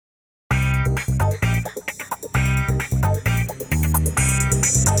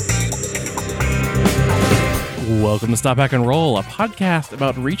Welcome to Stop Back and Roll, a podcast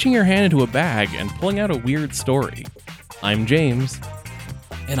about reaching your hand into a bag and pulling out a weird story. I'm James.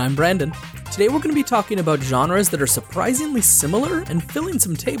 And I'm Brandon. Today we're going to be talking about genres that are surprisingly similar and filling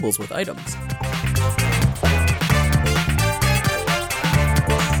some tables with items.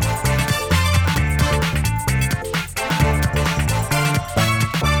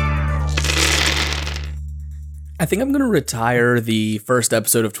 I think I'm going to retire the first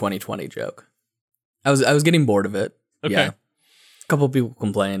episode of 2020 joke. I was getting bored of it. Okay. Yeah. A couple of people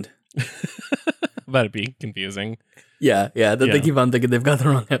complained. About it being confusing. Yeah. They keep on thinking they've got the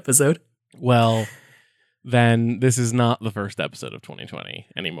wrong episode. Well, then this is not the first episode of 2020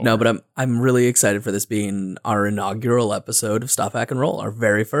 anymore. No, but I'm really excited for this being our inaugural episode of Stop Back and Roll, our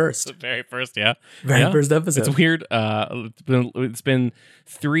very first. The very first, yeah. Very first episode. It's weird. It's been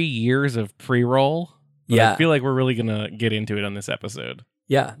 3 years of pre-roll. Yeah. I feel like we're really going to get into it on this episode.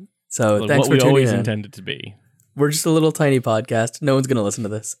 Yeah. So Like thanks what for we tuning always in. intended to be. We're just a little tiny podcast. No one's going to listen to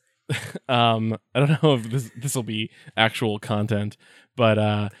this. I don't know if this will be actual content, but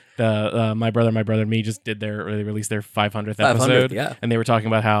my brother and me just they released their 500th episode, yeah. And they were talking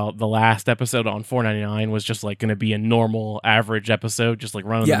about how the last episode on 499 was just like going to be a normal average episode, just like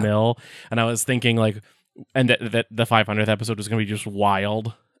run of the mill. And I was thinking like, and that the 500th episode was going to be just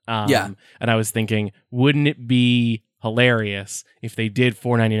wild. And I was thinking, wouldn't it be hilarious if they did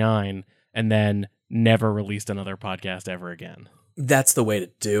 499 and then never released another podcast ever again? That's the way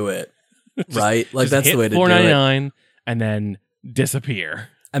to do it, right? Like Just that's hit the way to do it. 499 and then disappear.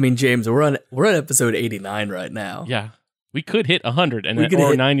 I mean, James, we're on episode 89 right now. Yeah, we could hit 100 and We then, could or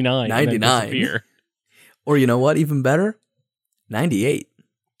hit 99, 99. and then disappear. Or you know what? Even better, 98.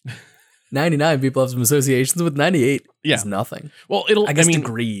 99 people have some associations with 98. Yeah. Is nothing. Well, I guess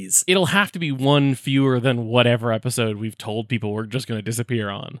degrees. It'll have to be one fewer than whatever episode we've told people we're just going to disappear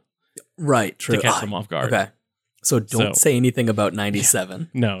on. Right. True. To catch them off guard. Okay. So don't say anything about 97.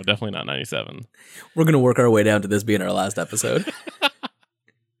 No, definitely not 97. We're going to work our way down to this being our last episode.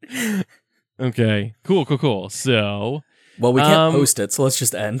 Okay. Cool. So, Well, we can't post it, so let's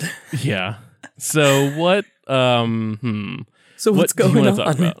just end. yeah. So what? So what's What do you going wanna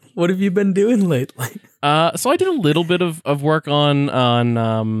talk on? about? What have you been doing lately? So I did a little bit of work on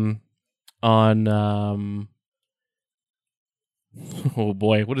oh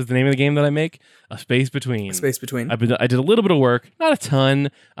boy, what is the name of the game that I make? A Space Between. Space Between. I did a little bit of work, not a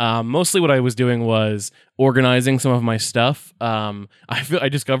ton. Mostly what I was doing was organizing some of my stuff. I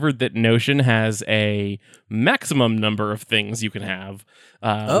discovered that Notion has a maximum number of things you can have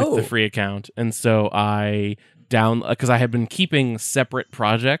with the free account. And so because I had been keeping separate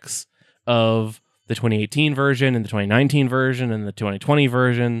projects of the 2018 version and the 2019 version and the 2020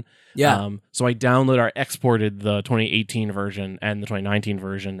 version. Yeah. So I exported the 2018 version and the 2019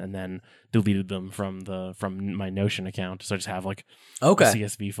 version and then deleted them from my Notion account. So I just have like a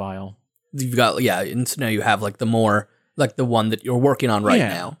CSV file. You've got, and so now you have like the one that you're working on right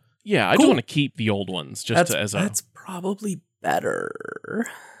now. Yeah, I just want to keep the old ones that's probably better.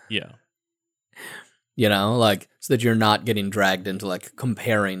 Yeah. You know, like so that you're not getting dragged into like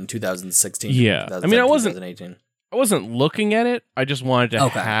comparing 2016 Yeah. to I mean, 2018. I wasn't looking at it. I just wanted to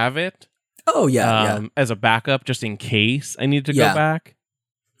have it. Oh, yeah. As a backup, just in case I need to go back.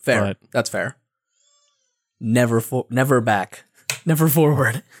 Fair. That's fair. Never back. Never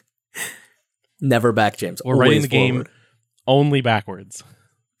forward. Never back, James. We're writing the game only backwards.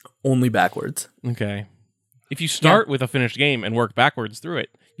 Only backwards. Okay. If you start with a finished game and work backwards through it,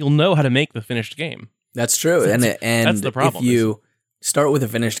 you'll know how to make the finished game. That's true. And that's the problem. If you start with a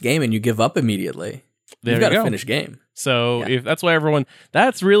finished game and you give up immediately, you've got a finished game. So if that's why everyone,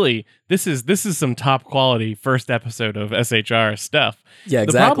 that's really, this is some top quality first episode of SHR stuff. Yeah, exactly.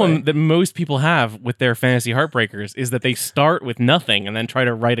 The problem that most people have with their fantasy heartbreakers is that they start with nothing and then try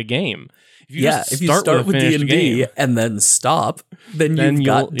to write a game. If you start with D&D and then stop, then you've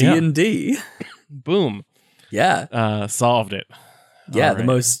got D&D. Boom. Yeah. Solved it. Yeah, the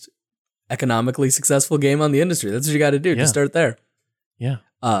most economically successful game on the industry. That's what you got to do to start there. Yeah.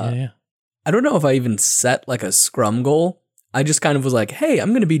 I don't know if I even set like a Scrum goal. I just kind of was like, hey,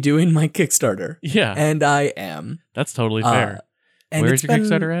 I'm going to be doing my Kickstarter. Yeah. And I am. That's totally fair. And where's your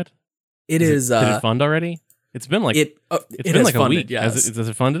Kickstarter at? Did it fund already? It's been like it's been like funded, a week. Yes. Does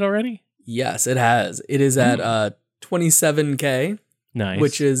it funded already? Yes, it has. It is at $27K. Nice.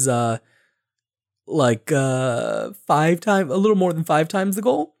 Which is like a little more than 5 times the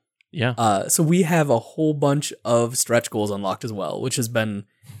goal. Yeah. So we have a whole bunch of stretch goals unlocked as well, which has been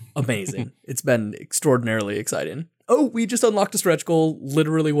amazing. It's been extraordinarily exciting. Oh, we just unlocked a stretch goal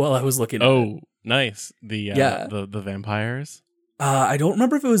literally while I was looking at it. Oh, nice. The vampires. I don't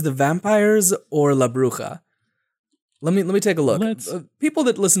remember if it was the vampires or La Bruja. Let me take a look. Let's- People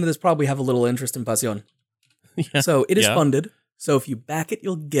that listen to this probably have a little interest in Pasión. Yeah. So it is Yeah. funded. So if you back it,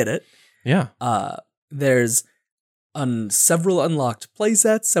 you'll get it. Yeah. There's several unlocked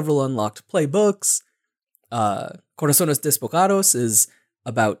playsets, several unlocked playbooks. Corazones Despocados is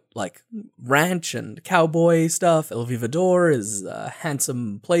about like ranch and cowboy stuff. El Vivador is a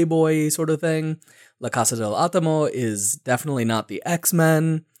handsome playboy sort of thing. La Casa del Atomo is definitely not the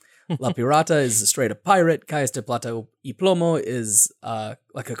X-Men. La Pirata is a straight up pirate. Calles de Plata y Plomo is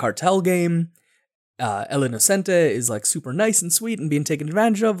like a cartel game. El Inocente is like super nice and sweet and being taken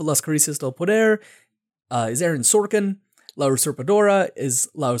advantage of. Las Caricias del Poder is Aaron Sorkin. La Usurpadora is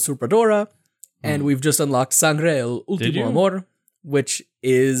La Usurpadora. And we've just unlocked Sangre el Did you? Último Amor, which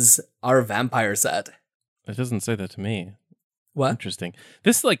is our vampire set. It doesn't say that to me. What? Interesting.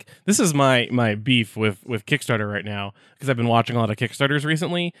 This is my beef with Kickstarter right now, because I've been watching a lot of Kickstarters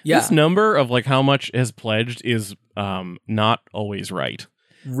recently. Yeah. This number of like how much is pledged is not always right.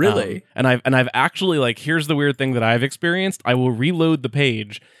 Really? And I've actually, like, here's the weird thing that I've experienced. I will reload the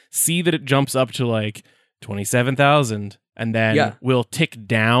page, see that it jumps up to like 27,000, and then we'll tick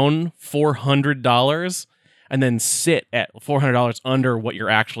down $400 and then sit at $400 under what you're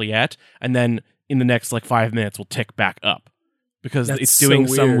actually at, and then in the next like 5 minutes we'll tick back up because That's it's doing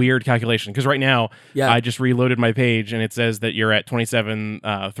so some weird. weird calculation. Because right now Yeah. I just reloaded my page and it says that you're at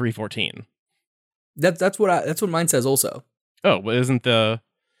 27,314. That's what mine says also. Oh, but isn't the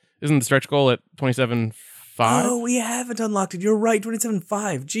stretch goal at 27.5? Oh, we haven't unlocked it. You're right,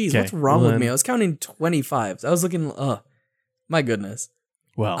 27.5. Jeez, Okay, what's wrong well with me? then- I was counting 25s. I was looking, my goodness.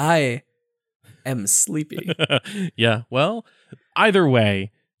 Well, I am sleepy. yeah. Well, either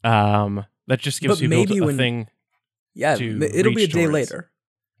way, that just gives But people maybe a when- thing. Yeah, To it'll be a reach day towards. later.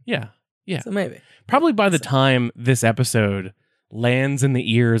 Yeah, yeah. So maybe. Probably by the So- time this episode lands in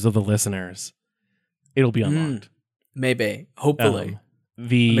the ears of the listeners, it'll be unlocked. Maybe. Hopefully. I'm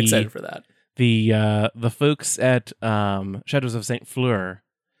The excited for that. the folks at Shadows of Saint Fleur,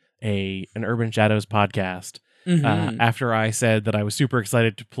 an Urban Shadows podcast. Mhm. After I said that I was super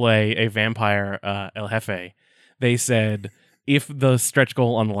excited to play a vampire El Jefe, they said if the stretch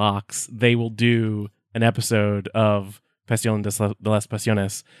goal unlocks, they will do an episode of Pasión de las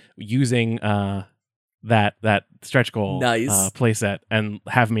Pasiones using that stretch goal Nice. playset and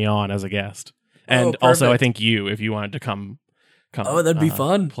have me on as a guest. Oh, And also, I perfect. think you, if you wanted to come. Oh, that'd be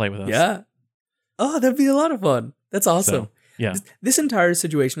fun. Play with us. Yeah. Oh, that'd be a lot of fun. That's awesome. So, yeah. This entire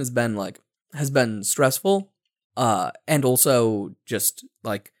situation has been stressful, and also just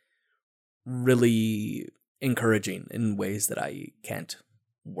like really encouraging in ways that I can't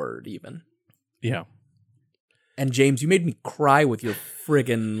word even. Yeah. And James, you made me cry with your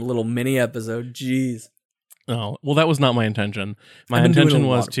friggin' little mini episode. Jeez. Oh, well, that was not my intention. My I've been doing intention a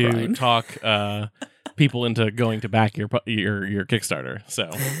was lot of to crying. talk people into going to back your Kickstarter. So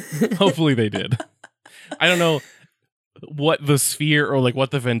hopefully they did. I don't know what the sphere or like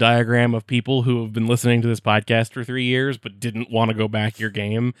what the Venn diagram of people who have been listening to this podcast for 3 years but didn't want to go back your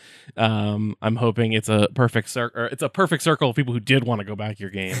game. I'm hoping it's a perfect circle. It's a perfect circle of people who did want to go back your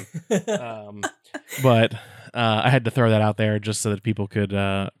game. But I had to throw that out there just so that people could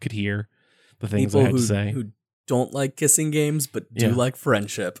hear the things People I had to say. who don't like kissing games but do Yeah. like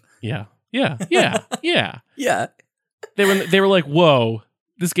friendship. Yeah. Yeah. Yeah. They were like, "Whoa,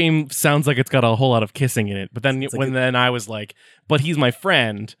 this game sounds like it's got a whole lot of kissing in it." But then It's like when then I was like, "But he's my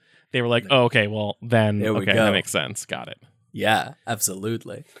friend." They were like, "Oh, okay, well then There we okay, go. that makes sense. Got it." Yeah,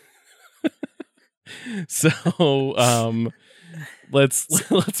 absolutely. So,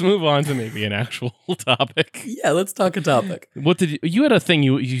 let's move on to maybe an actual topic. Yeah, let's talk a topic. What did you had a thing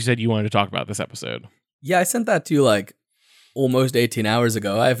you said you wanted to talk about this episode? Yeah, I sent that to you like almost 18 hours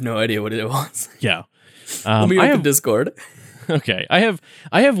ago. I have no idea what it was. Yeah. Let me I open have Discord. Okay, I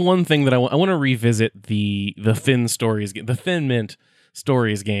have one thing that I want to revisit the Thin Stories game, the Thin Mint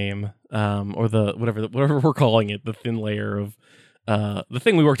Stories game, or the whatever we're calling it, the thin layer of the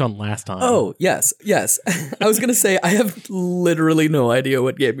thing we worked on last time. Oh, yes. I was going to say, I have literally no idea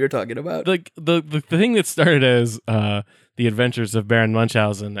what game you're talking about. like the thing that started as the Adventures of Baron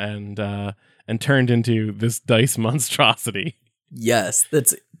Munchausen and turned into this dice monstrosity. Yes,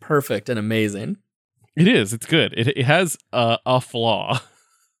 that's perfect and amazing. It is. It's good. It has a flaw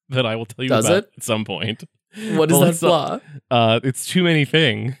that I will tell you Does about it? at some point. What is Well, that it's flaw? It's too many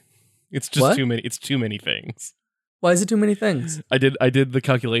things. It's just What? too many. It's too many things. Why is it too many things? I did the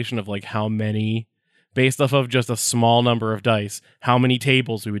calculation of like how many, based off of just a small number of dice, how many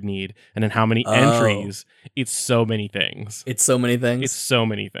tables we would need, and then how many Oh. entries. It's so many things. It's so many things. It's so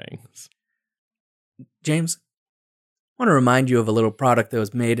many things. James, I want to remind you of a little product that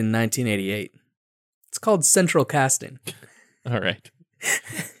was made in 1988. It's called central casting. All right.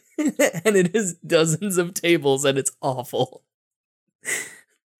 And it is dozens of tables, and it's awful.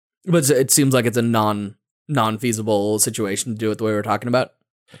 But it seems like it's a non-feasible situation to do it the way we're talking about.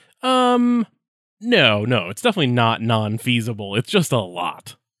 No, it's definitely not non-feasible. It's just a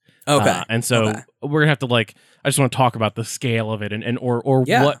lot. Okay. And so we're gonna have to like, I just want to talk about the scale of it and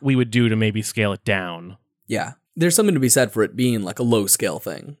what we would do to maybe scale it down. Yeah. There's something to be said for it being like a low scale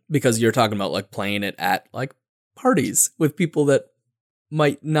thing, because you're talking about like playing it at like parties with people that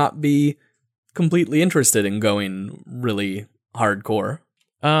might not be completely interested in going really hardcore.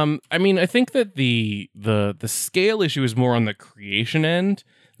 I mean, I think that the scale issue is more on the creation end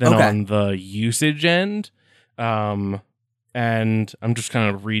than on the usage end. And I'm just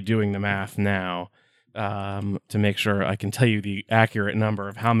kind of redoing the math now to make sure I can tell you the accurate number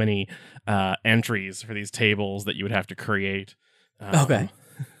of how many entries for these tables that you would have to create.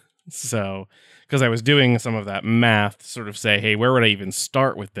 So, because I was doing some of that math to sort of say, hey, where would I even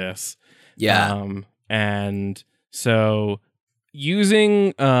start with this? Yeah. And so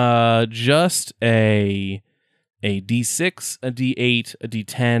using just a D6, a D8, a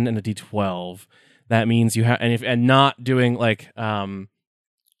D10, and a D12, that means you have, and not doing like,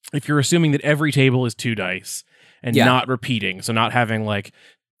 if you're assuming that every table is 2 dice and not repeating, so not having like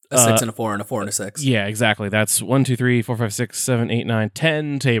a 6 and a 4 and a 4 and a 6. Yeah, exactly. That's 1, 2, 3, 4, 5, 6, 7, 8, 9,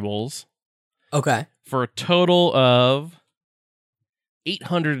 10 tables. Okay. For a total of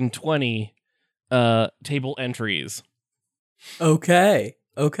 820 table entries. Okay.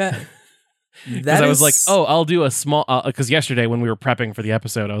 Because I was like, oh, I'll do a small, because yesterday when we were prepping for the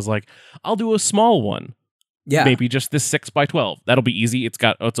episode, I was like, I'll do a small one. Yeah. Maybe just this 6x12. That'll be easy. It's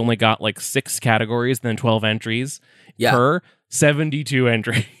only got like 6 categories, then 12 entries per 72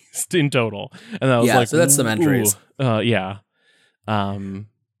 entries in total. And I was like, so that's some entries. Yeah.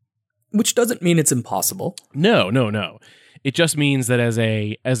 Which doesn't mean it's impossible. No. It just means that as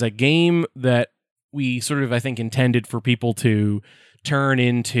a game that we sort of, I think, intended for people to turn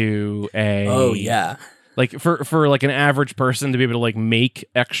into like for like an average person to be able to like make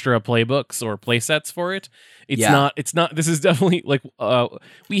extra playbooks or play sets for it. It's not this is definitely like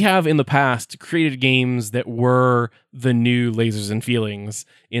we have in the past created games that were the new Lasers and Feelings,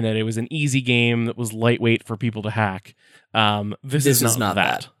 in that it was an easy game that was lightweight for people to hack. This is not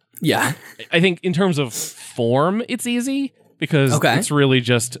that. Yeah. I think in terms of form it's easy because it's really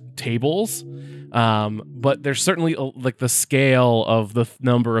just tables. But there's certainly like the scale of the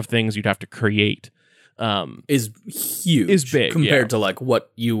number of things you'd have to create is huge, is big compared to like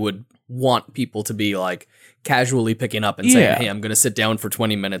what you would want people to be like casually picking up and saying, hey, I'm going to sit down for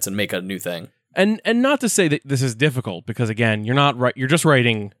 20 minutes and make a new thing. And not to say that this is difficult, because again, you're just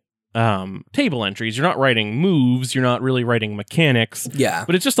writing table entries. You're not writing moves. You're not really writing mechanics. Yeah.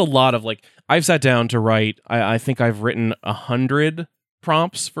 But it's just a lot of like, I've sat down to write, I think I've written 100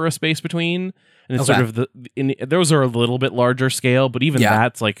 prompts for A Space Between. And it's sort of those are a little bit larger scale, but even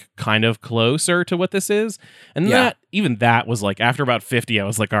that's like kind of closer to what this is. And that was like, after about 50, I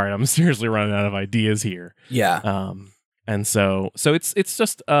was like, all right, I'm seriously running out of ideas here. Yeah. And so it's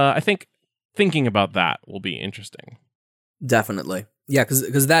just, I think thinking about that will be interesting. Definitely. Yeah.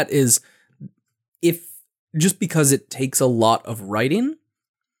 Cause that is, just because it takes a lot of writing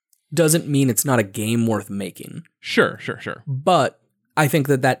doesn't mean it's not a game worth making. Sure. But I think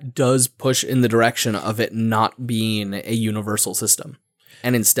that does push in the direction of it not being a universal system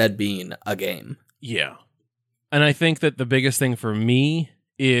and instead being a game. Yeah. And I think that the biggest thing for me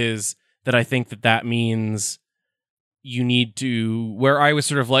is that I think that means you need to, where I was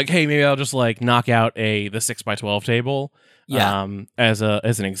sort of like, hey, maybe I'll just like knock out the 6x12 table as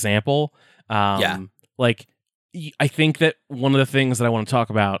an example. Like, I think that one of the things that I want to talk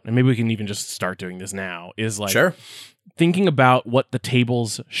about, and maybe we can even just start doing this now, is like thinking about what the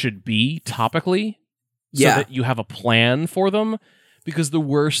tables should be topically so that you have a plan for them. Because the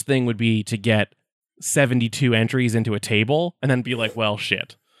worst thing would be to get 72 entries into a table and then be like, well,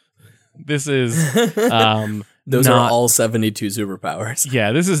 shit. This is... Those are all 72 superpowers.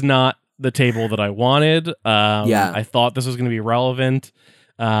 Yeah, this is not the table that I wanted. I thought this was going to be relevant.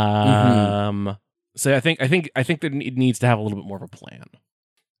 So I think that it needs to have a little bit more of a plan.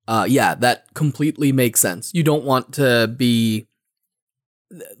 That completely makes sense. You don't want to be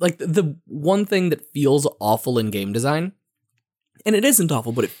like the one thing that feels awful in game design, and it isn't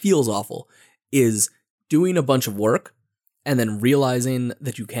awful, but it feels awful, is doing a bunch of work and then realizing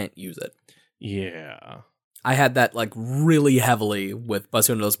that you can't use it. Yeah. I had that like really heavily with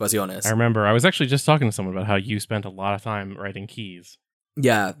Pasión de los Pasiones. I remember I was actually just talking to someone about how you spent a lot of time writing keys.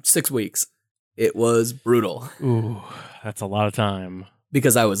 Yeah, 6 weeks. It was brutal. Ooh, that's a lot of time.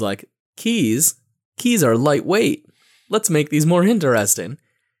 Because I was like, keys keys are lightweight. Let's make these more interesting.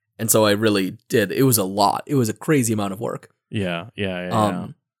 And so I really did. It was a lot. It was a crazy amount of work. Yeah.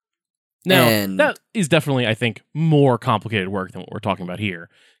 Now, and that is definitely, I think, more complicated work than what we're talking about here,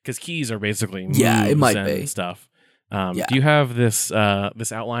 because keys are basically moves it might and be stuff. Yeah. Do you have this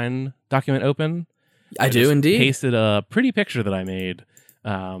outline document open? I do indeed. Pasted a pretty picture that I made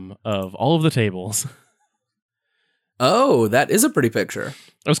of all of the tables. Oh, that is a pretty picture.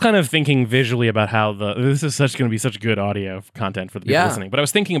 I was kind of thinking visually about how this is going to be such good audio content for the people listening, but I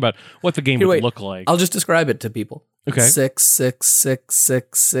was thinking about what the game would look like. I'll just describe it to people. Okay. 6, 6, 6,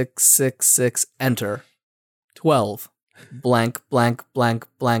 6, 6, 6, 6, enter. 12. Blank, blank, blank,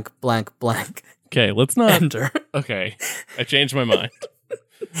 blank, blank, blank. Okay, let's not enter. Okay, I changed my mind.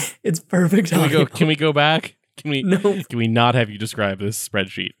 It's perfect. Can we go back? No. Can we not have you describe this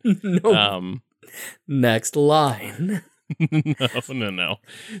spreadsheet? No. Next line. No.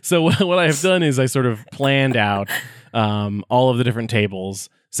 So what I have done is I sort of planned out all of the different tables,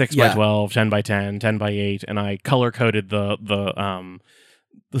 6 by 12, 10 by 10, 10 by 8, and I color coded the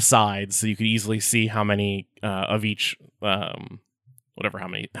sides so you could easily see how many of each whatever how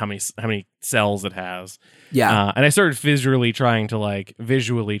many cells it has. Yeah. And I started visually trying to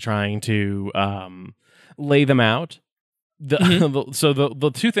lay them out. So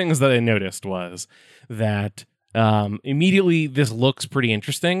the two things that I noticed was that immediately this looks pretty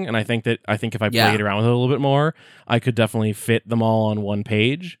interesting, and I think if I played around with it a little bit more, I could definitely fit them all on one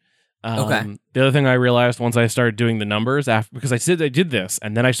page. Okay. The other thing I realized once I started doing the numbers because I did this,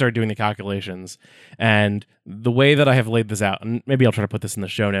 and then I started doing the calculations, and the way that I have laid this out, and maybe I'll try to put this in the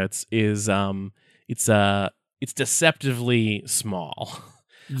show notes, is it's deceptively small.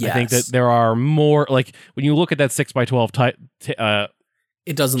 Yes. I think that there are more, like when you look at that 6 by 12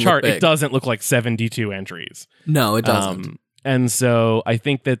 it doesn't chart, look big. it doesn't look like 72 entries. No, it doesn't. And so I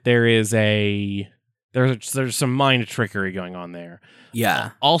think that there's some mind trickery going on there. Yeah.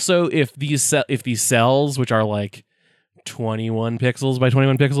 Also, if these cells, which are like 21 pixels by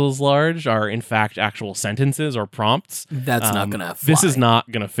 21 pixels large, are in fact actual sentences or prompts, that's not gonna fly. This is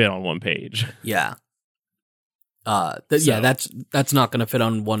not gonna fit on one page. Yeah. That's not gonna fit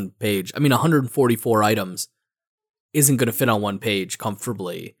on one page. I mean, 144 items isn't gonna fit on one page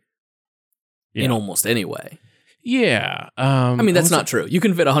comfortably in almost any way. Yeah. I mean, that's not true. You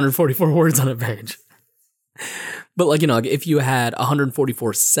can fit 144 words on a page. But if you had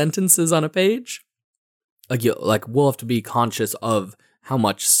 144 sentences on a page, we'll have to be conscious of how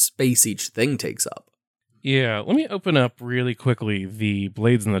much space each thing takes up. Yeah, let me open up really quickly the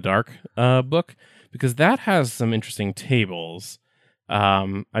Blades in the Dark book, because that has some interesting tables.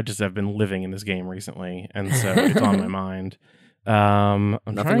 I just have been living in this game recently, and so it's on my mind.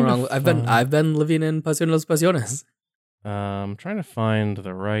 Nothing wrong. I've been living in Pasión de las Pasiones. I'm trying to find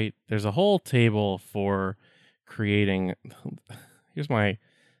the right. There's a whole table for creating. I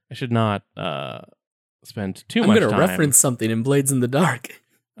should not spend too much time. I'm going to reference something in Blades in the Dark.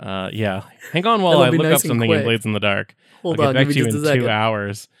 Yeah. Hang on while I look up something in Blades in the Dark. Hold I'll on, get back to you in 2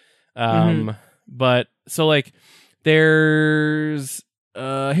 hours. But so there's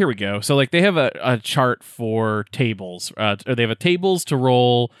here we go. So they have a chart for tables. Or they have tables to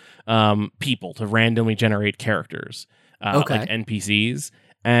roll people to randomly generate characters. Like NPCs.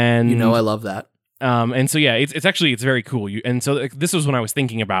 And I love that. And so it's very cool. This was when I was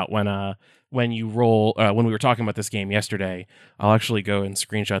thinking about when you roll when we were talking about this game yesterday. I'll actually go and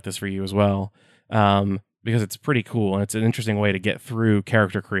screenshot this for you as well, because it's pretty cool and it's an interesting way to get through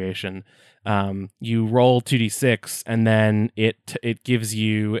character creation. You roll 2d6 and then it gives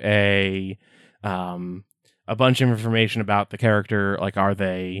you a bunch of information about the character. Like,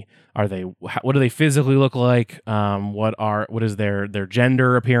 what do they physically look like? What is their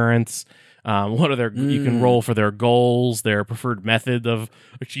gender appearance? What are you can roll for their goals, their preferred method of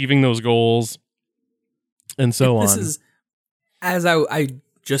achieving those goals, and so on. This is, as I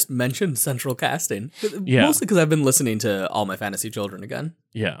just mentioned, central casting. Yeah. Mostly because I've been listening to All My Fantasy Children again.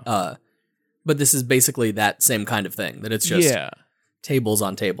 Yeah. But this is basically that same kind of thing, that it's just tables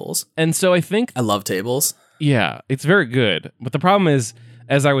on tables. And so I think... I love tables. Yeah, it's very good. But the problem is,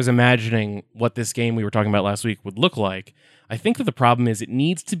 as I was imagining what this game we were talking about last week would look like, I think that the problem is it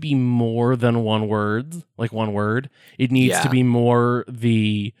needs to be more than one word. It needs to be more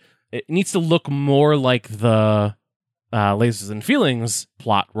it needs to look more like the Lasers and Feelings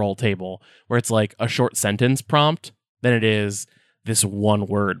plot roll table, where it's like a short sentence prompt than it is this one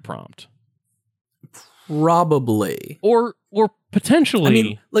word prompt. Probably. Or potentially. I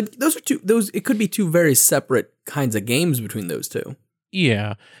mean, it could be two very separate kinds of games between those two.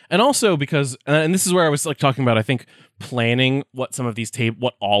 Yeah. And also because, and this is where I was talking about, I think, planning what some of these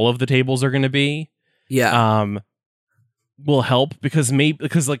what all of the tables are going to be. Yeah. Will help because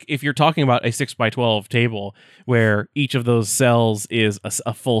like if you're talking about a 6x12 table where each of those cells is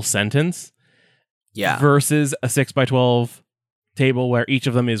a full sentence Yeah. versus a 6x12 table where each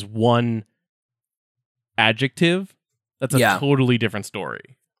of them is one adjective, that's a totally different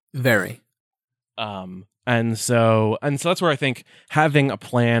story. Very. And so that's where I think having a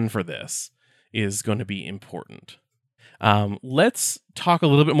plan for this is going to be important. Let's talk a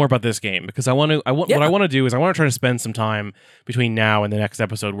little bit more about this game because what I want to do is I want to try to spend some time between now and the next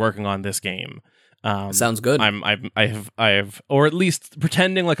episode working on this game. Sounds good. I've or at least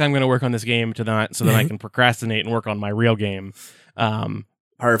pretending like I'm going to work on this game so then I can procrastinate and work on my real game.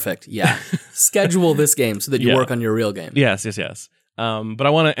 Perfect. Yeah. Schedule this game so that you work on your real game. Yes. But I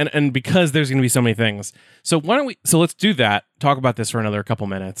want to, and because there's going to be so many things, so let's do that. Talk about this for another couple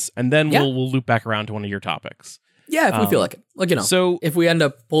minutes, and then we'll loop back around to one of your topics. Yeah, if we feel like it. Like, so if we end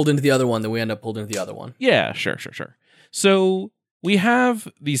up pulled into the other one, then we end up pulled into the other one. Yeah, sure. So we have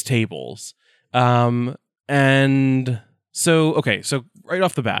these tables. And so, okay, so right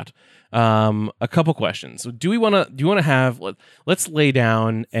off the bat, a couple questions. So do you want to have, let's lay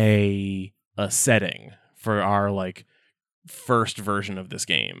down a setting for our like first version of this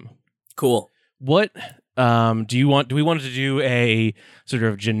game. Cool. What do we want to do a sort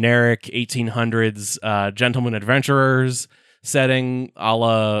of generic 1800s gentleman adventurers setting a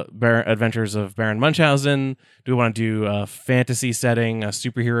la Adventures of Baron Munchausen? Do we want to do a fantasy setting, a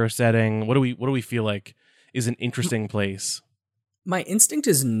superhero setting? What do we feel like is an interesting place? My instinct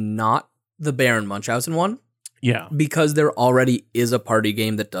is not the Baron Munchausen one. Yeah. Because there already is a party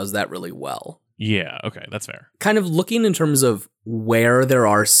game that does that really well. Yeah, okay, that's fair. Kind of looking in terms of where there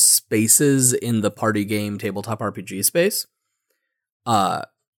are spaces in the party game tabletop RPG space. Dr.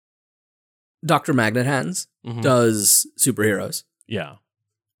 Magnet Hands does superheroes. Yeah.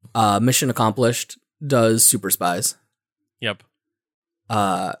 Mission Accomplished does super spies. Yep.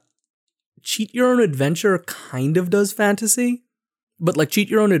 Cheat Your Own Adventure kind of does fantasy, but like Cheat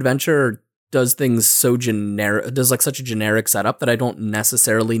Your Own Adventure does things so generic, does like such a generic setup that I don't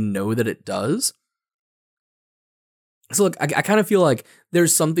necessarily know that it does. So look, I kind of feel like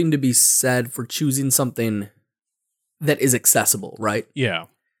there's something to be said for choosing something that is accessible, right? Yeah.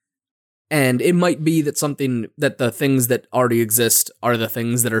 And it might be that the things that already exist are the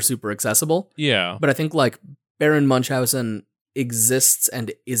things that are super accessible. Yeah. But I think like Baron Munchausen exists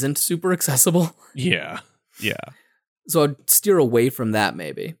and isn't super accessible. Yeah. Yeah. So I'd steer away from that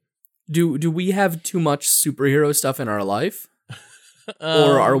maybe. Do we have too much superhero stuff in our life?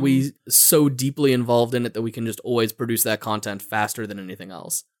 Or are we so deeply involved in it that we can just always produce that content faster than anything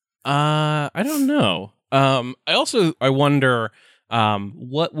else? I don't know. I wonder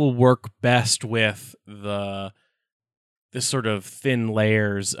what will work best with this sort of thin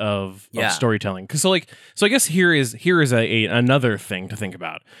layers of storytelling. Because so I guess here is another thing to think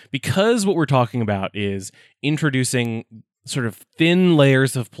about, because what we're talking about is introducing sort of thin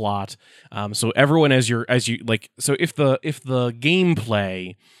layers of plot. So everyone so if the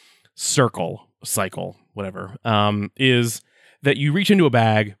gameplay cycle, whatever, is that you reach into a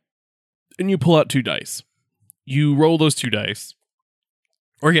bag and you pull out 2 dice. You roll those 2 dice.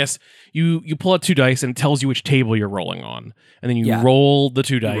 Or yes, you pull out 2 dice and it tells you which table you're rolling on. And then you roll the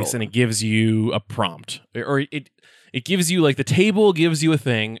 2 dice and it gives you a prompt. Or it gives you, like, the table gives you a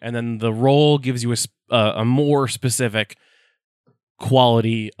thing, and then the roll gives you a more specific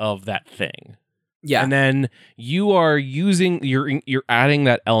quality of that thing. Yeah. And then you are you're adding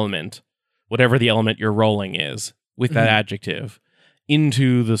that element, whatever the element you're rolling is, with that adjective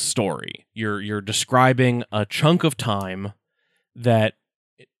into the story. You're describing a chunk of time that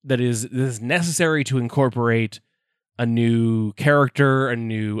is necessary to incorporate a new character, a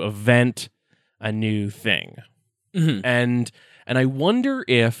new event, a new thing. And I wonder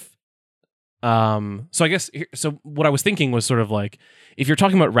if so I guess so what I was thinking was sort of like, if you're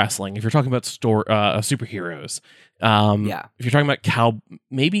talking about wrestling, if you're talking about superheroes, if you're talking about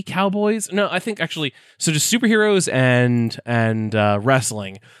maybe cowboys, no, I think actually, so just superheroes and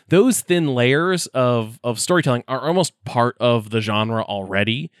wrestling, those thin layers of storytelling are almost part of the genre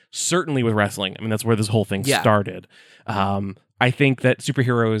already. Certainly with wrestling, I mean, that's where this whole thing started. I think that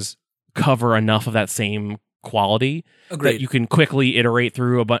superheroes cover enough of that same quality that you can quickly iterate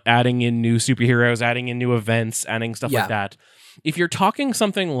through about adding in new superheroes, adding in new events, adding stuff like that. If you're talking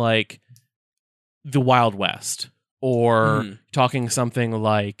something like the Wild West, or talking something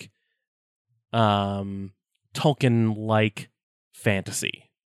like Tolkien-like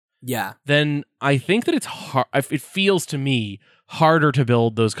fantasy, then I think that it's hard. It feels to me harder to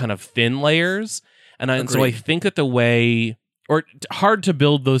build those kind of thin layers, and so I think that hard to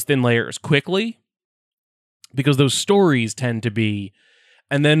build those thin layers quickly. because those stories tend to be.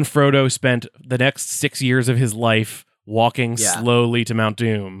 And then Frodo spent the next 6 years of his life walking slowly to Mount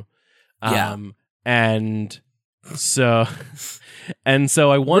Doom. And so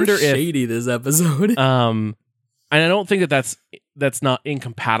I wonder We're shady this episode. and I don't think that's not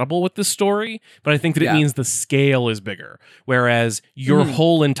incompatible with the story, but I think that it means the scale is bigger. Whereas your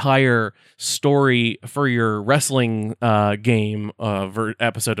whole entire story for your wrestling game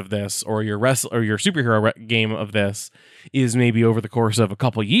episode of this, or your superhero game of this, is maybe over the course of a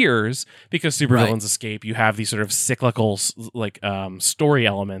couple years, because supervillains escape. You have these sort of cyclical story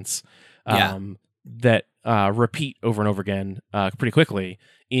elements that repeat over and over again pretty quickly.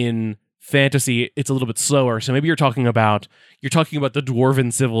 In fantasy, it's a little bit slower, so maybe you're talking about the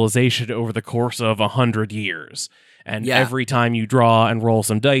dwarven civilization over the course of 100 years, and every time you draw and roll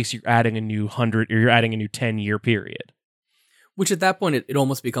some dice, you're adding a new 10-year period. Which at that point, it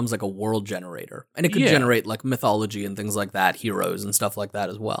almost becomes like a world generator, and it could generate like mythology and things like that, heroes and stuff like that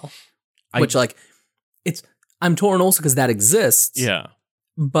as well. I'm torn also because that exists,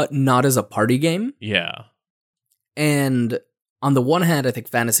 but not as a party game. And on the one hand, I think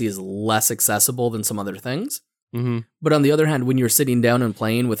fantasy is less accessible than some other things. Mm-hmm. But on the other hand, when you're sitting down and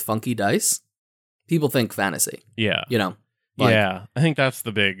playing with funky dice, people think fantasy. Yeah. You know? I think that's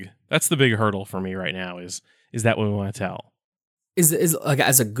the big hurdle for me right now is that what we want to tell? Is like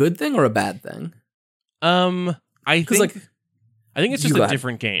as a good thing or a bad thing? I think it's just a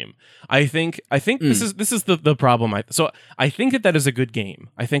different game. I think this is the problem. I think that is a good game.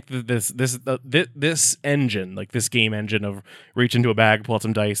 I think that this engine, like this game engine of reach into a bag, pull out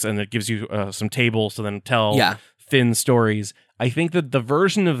some dice, and it gives you some tables to then tell thin stories. I think that the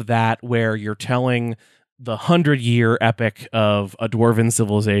version of that where you're telling the 100-year epic of a dwarven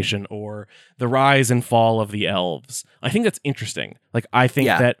civilization or the rise and fall of the elves, I think that's interesting. Like I think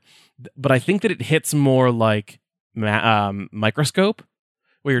that it hits more like Microscope,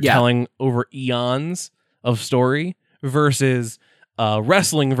 where you're telling over eons of story, versus a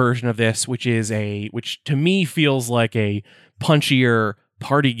wrestling version of this, which to me feels like a punchier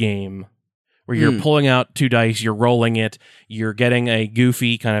party game, where you're pulling out 2 dice, you're rolling it, you're getting a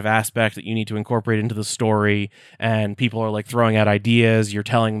goofy kind of aspect that you need to incorporate into the story, and people are like throwing out ideas, you're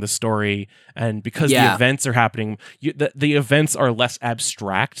telling the story, and because the events are happening, the events are less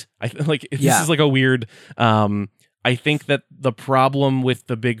abstract. This is like a weird. I think that the problem with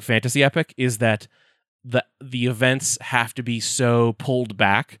the big fantasy epic is that the events have to be so pulled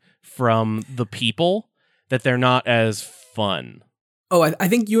back from the people that they're not as fun. Oh, I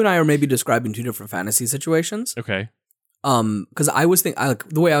think you and I are maybe describing 2 different fantasy situations. Okay. Because I was the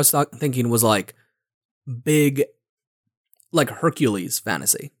way I was thinking was like big, like Hercules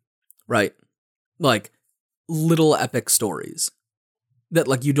fantasy, right? Like little epic stories that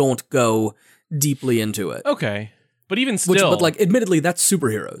like you don't go deeply into it. Okay. But even still, but like, admittedly, that's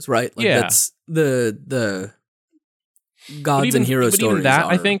superheroes, right? Like, that's the gods and hero stories. Even that,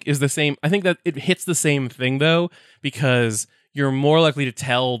 I think, is the same. I think that it hits the same thing though, because you're more likely to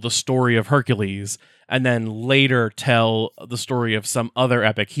tell the story of Hercules and then later tell the story of some other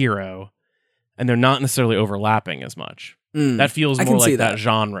epic hero, and they're not necessarily overlapping as much. That feels more like that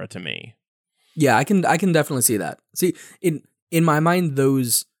genre to me. Yeah, I can definitely see that. See, in my mind,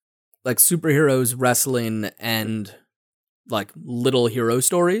 those like superheroes, wrestling, and like little hero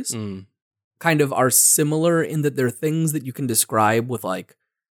stories kind of are similar in that they're things that you can describe with like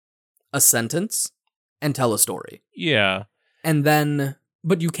a sentence and tell a story. Yeah. And then,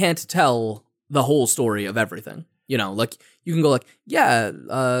 but you can't tell the whole story of everything. You know, like you can go like,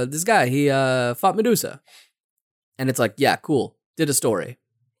 this guy, he fought Medusa. And it's like, yeah, cool. Did a story.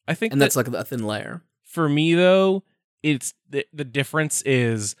 I think that's like a thin layer. For me though, it's the difference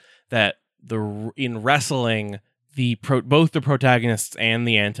is that in wrestling, both the protagonists and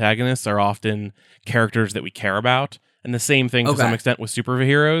the antagonists are often characters that we care about, and the same thing to some extent with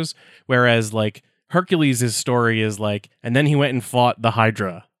superheroes. Whereas like Hercules' story is like, and then he went and fought the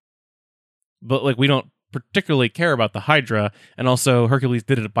Hydra, but like we don't particularly care about the Hydra, and also Hercules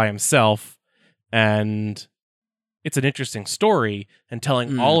did it by himself, and it's an interesting story, and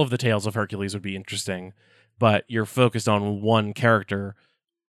telling all of the tales of Hercules would be interesting, but you're focused on one character.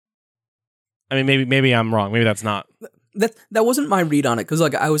 I mean, maybe I'm wrong. Maybe that's not. That wasn't my read on it, because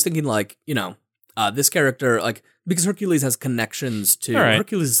like I was thinking like, you know, this character, like, because Hercules has connections to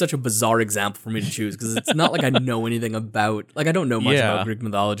Hercules is such a bizarre example for me to choose, because it's not like I know anything about, like I don't know much about Greek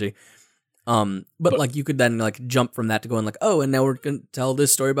mythology. But like you could then like jump from that to going like, oh, and now we're gonna tell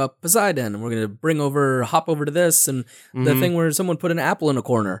this story about Poseidon, and we're gonna hop over to this, and the thing where someone put an apple in a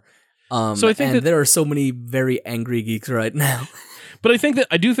corner. So I think that there are so many very angry geeks right now. But I think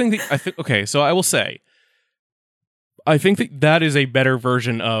okay, so I will say, I think that is a better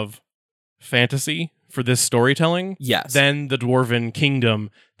version of fantasy for this storytelling Yes. than the Dwarven Kingdom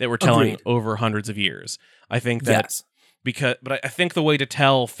that we're telling Agreed. over hundreds of years. I think that Yes. but I think the way to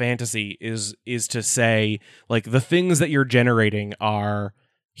tell fantasy is to say, like, the things that you're generating are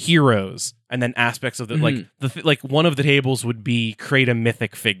heroes, and then aspects of the like one of the tables would be create a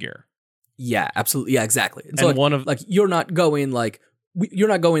mythic figure. Yeah, absolutely. Yeah, exactly. And And so like, one of you're not going like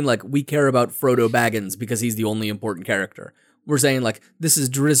we care about Frodo Baggins because he's the only important character. We're saying like this is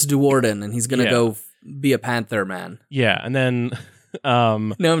Drizzt Do'Urden and he's gonna go be a Panther Man. yeah, and then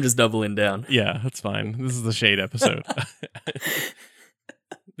No, I'm just doubling down. yeah, that's fine. This is the Shade episode.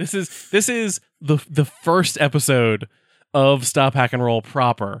 This is the first episode of Stop Hack and Roll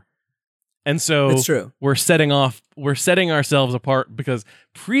proper. And so It's true. we're setting ourselves apart because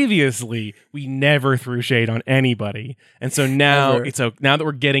previously we never threw shade on anybody. And so now Ever. now that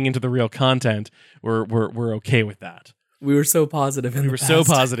we're getting into the real content, we're okay with that. We were so positive in We the were past. so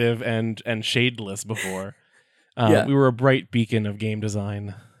positive and shadeless before. Yeah. We were a bright beacon of game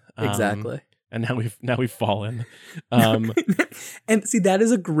design. Exactly. And now we've fallen. And see, that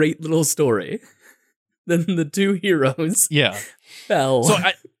is a great little story. Then the two heroes Yeah. fell. So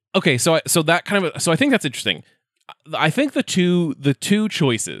I think that's interesting. I think the two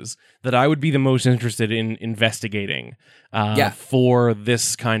choices that I would be the most interested in investigating for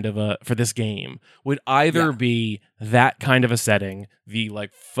this kind of for this game would either be that kind of a setting, the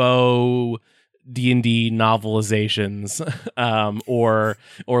like faux D&D novelizations, or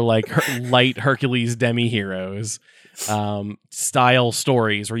like light Hercules demi-heroes style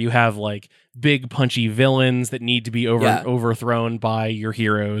stories where you have like big punchy villains that need to be overthrown by your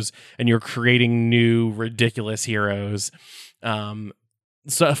heroes, and you're creating new ridiculous heroes,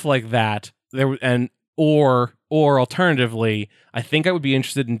 stuff like that. Or alternatively, I think I would be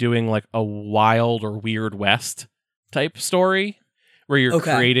interested in doing like a Wild or Weird West type story where you're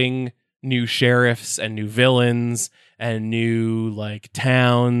creating new sheriffs and new villains and new like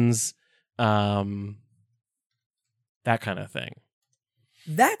towns, that kind of thing.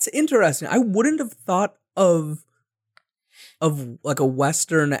 That's interesting. I wouldn't have thought of like a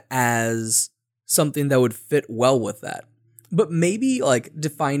Western as something that would fit well with that. But maybe like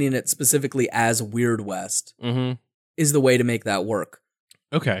defining it specifically as Weird West is the way to make that work.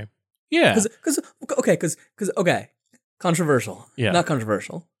 Okay. Yeah. Because controversial. Yeah. Not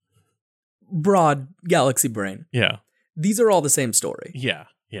controversial. Broad galaxy brain. Yeah. These are all the same story. Yeah.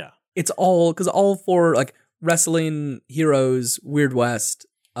 Yeah. It's all because all four like wrestling heroes, Weird West,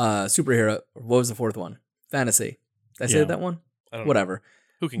 superhero. What was the fourth one? Fantasy. Did I say that one? I don't know. Whatever.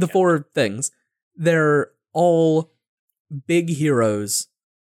 Who can The count? four things. They're all big heroes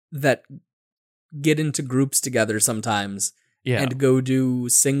that get into groups together sometimes Yeah. and go do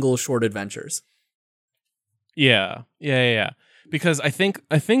single short adventures. Yeah. Because I think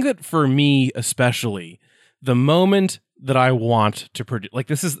that for me especially, the moment that I want to produce, like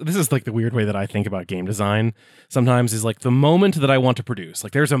this is like the weird way that I think about game design sometimes, is like the moment that I want to produce.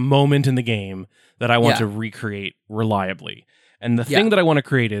 Like there's a moment in the game that I want to recreate reliably. And the thing that I want to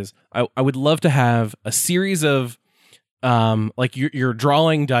create is I would love to have a series of like you're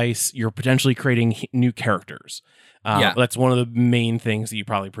drawing dice, you're potentially creating new characters. That's one of the main things that you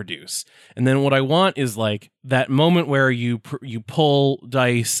probably produce. And then what I want is like that moment where you pull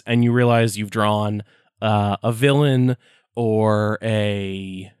dice and you realize you've drawn a villain or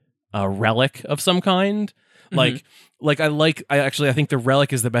a relic of some kind. I think the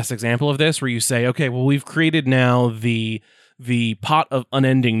relic is the best example of this, where you say, okay, well, we've created now the pot of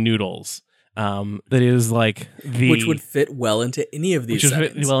unending noodles. That is like which would fit well into any of these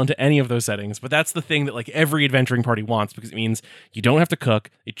settings. Fit well into any of those settings. But that's the thing that like every adventuring party wants, because it means you don't have to cook.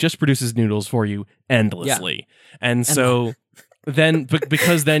 It just produces noodles for you endlessly. And so then,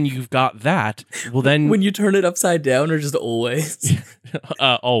 because then you've got that, well then... When you turn it upside down, or just always?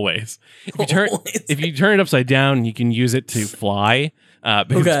 Always. If you turn it upside down, you can use it to fly.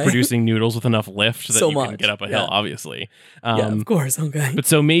 Because it's producing noodles with enough lift that you can get up a hill, obviously. Of course, okay. But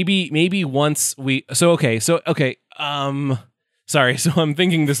so maybe once we... sorry, so I'm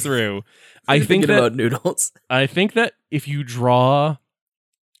thinking this through. I think about noodles. I think that if you draw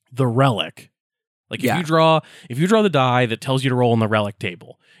the relic, like if you draw the die that tells you to roll on the relic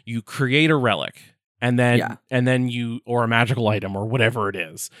table, you create a relic, and then you, or a magical item or whatever it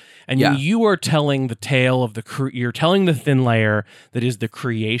is, and you are telling the tale of you're telling the thin layer that is the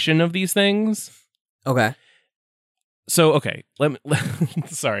creation of these things. Okay. So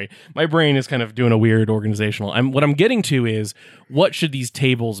sorry, my brain is kind of doing a weird organizational. What I'm getting to is, what should these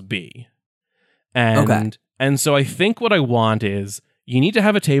tables be? And so I think what I want is, you need to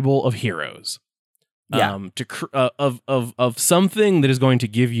have a table of heroes. Yeah. Of something that is going to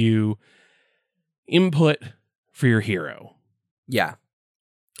give you input for your hero, Yeah.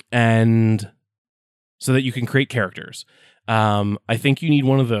 and so that you can create characters. I think you need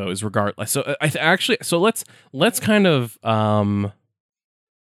one of those regardless. So let's kind of I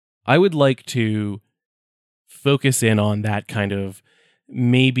would like to focus in on that kind of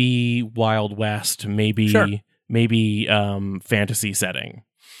maybe Wild West, maybe Sure. fantasy setting.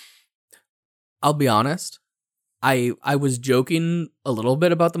 I'll be honest. I was joking a little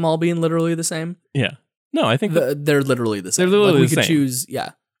bit about them all being literally the same. Yeah. No, I think They're literally the same. They're literally we the could same. choose.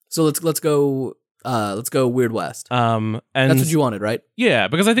 Yeah. So let's go. Let's go Weird West. and That's what you wanted, right? yeah,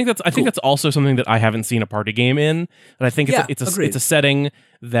 because I think that's also something that I haven't seen a party game in, and I think it's agreed. a setting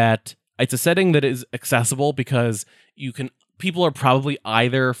that is accessible because people are probably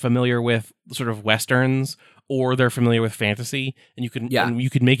either familiar with sort of westerns or they're familiar with fantasy, and you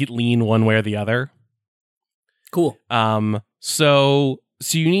could make it lean one way or the other. Cool. So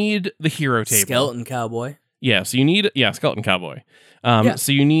you need the hero table. Skeleton Cowboy. Yeah, so you need Skeleton Cowboy. Yeah,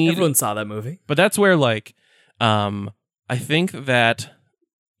 so you need everyone saw that movie. But that's where I think that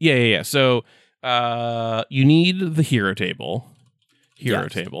So you need the hero table.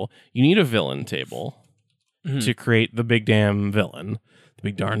 Table. You need a villain table to create the big damn villain, the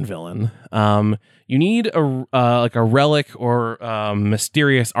big darn villain. You need a a relic or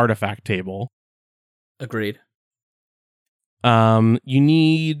mysterious artifact table. Agreed. You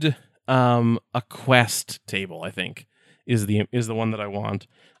need a quest table, I think, is the one that I want.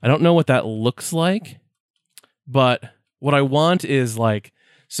 I don't know what that looks like, but what I want is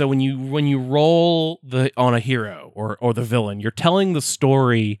so when you roll on a hero or the villain, you're telling the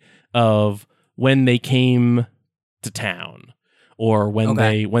story of when they came to town, or when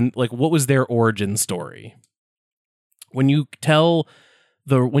what was their origin story. When you roll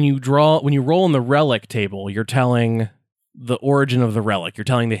on the relic table, you're telling the origin of the relic. You're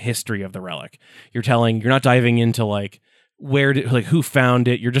telling the history of the relic. You're not diving into who found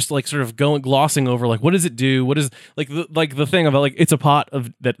it. You're just sort of glossing over what does it do? What is the thing about it's a pot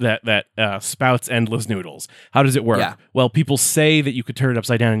of that spouts endless noodles. How does it work? Yeah. Well, people say that you could turn it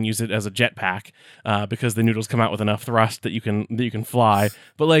upside down and use it as a jetpack because the noodles come out with enough thrust that you can fly.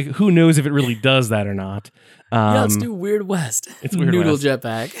 But who knows if it really does that or not? Let's do Weird West. It's Weird Noodle West.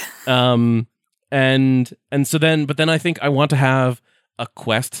 jetpack. And so then I think I want to have a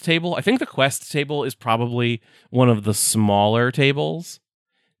quest table. I think the quest table is probably one of the smaller tables,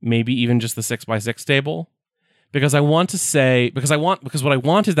 maybe even just the 6x6 table, because what I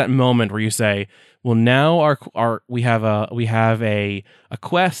want is that moment where you say, well, now we have a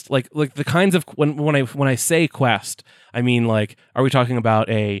quest, like the kinds of when I say quest, I mean are we talking about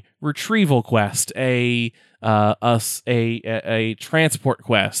a retrieval quest, a transport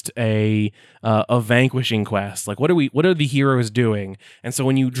quest, a vanquishing quest? What are the heroes doing? And so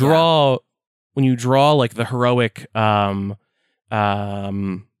when you draw the heroic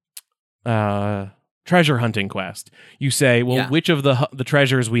treasure hunting quest, you say, well, which of the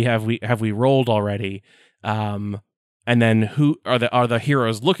treasures we rolled already, and then who are the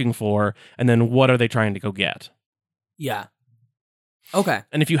heroes looking for, and then what are they trying to go get? Yeah. Okay.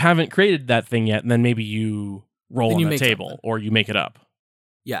 And if you haven't created that thing yet, then maybe you roll on the table something. or you make it up.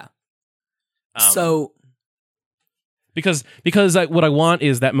 Yeah. Because what I want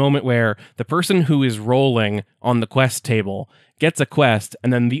is that moment where the person who is rolling on the quest table gets a quest,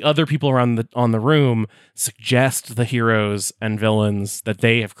 and then the other people around on the room suggest the heroes and villains that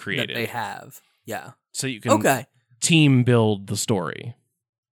they have created. That they have. Yeah. So you can team build the story.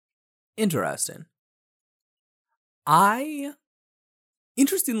 Interesting.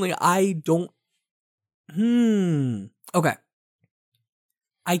 Interestingly, I don't... Okay.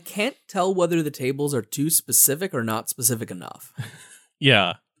 I can't tell whether the tables are too specific or not specific enough.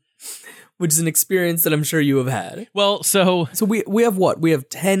 Yeah. Which is an experience that I'm sure you have had. Well, so we have what? We have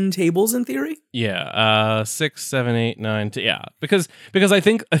 10 tables in theory? Yeah. 6, 7, 8, 9, 10. Yeah. Because I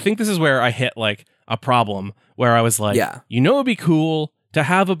think this is where I hit a problem where I was it'd be cool to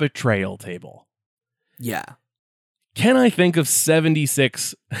have a betrayal table. Yeah. Can I think of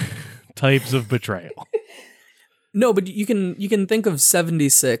 76 types of betrayal? No, but you can think of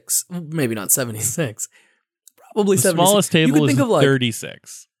 76, maybe not 76. Probably the 76. Smallest table is think of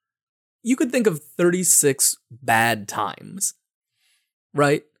 36. You could think of 36 bad times.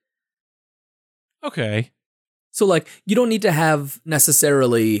 Right? Okay. So you don't need to have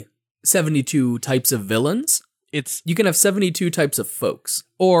necessarily 72 types of villains. You can have 72 types of folks.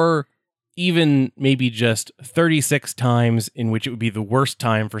 Or even maybe just 36 times in which it would be the worst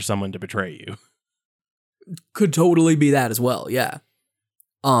time for someone to betray you. Could totally be that as well, yeah.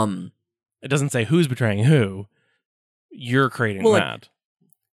 It doesn't say who's betraying who. You're creating Well, like, that.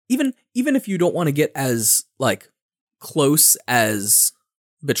 Even if you don't want to get as like close as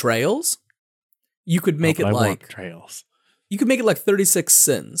betrayals, you could make But it I want like betrayals. you could make it like 36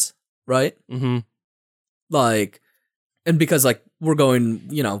 sins, right? Mm-hmm. Like, and because like we're going,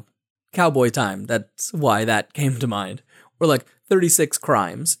 cowboy time, that's why that came to mind. Or like 36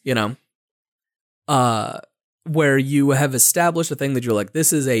 crimes, where you have established a thing that you're like,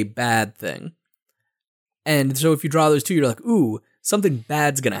 this is a bad thing. And so if you draw those two, you're like, ooh, something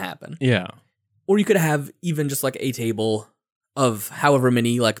bad's gonna happen. Yeah. Or you could have even just like a table of however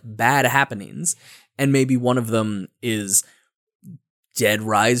many like bad happenings, and maybe one of them is dead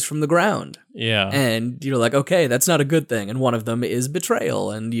rise from the ground. Yeah. And you're like, okay, that's not a good thing. And one of them is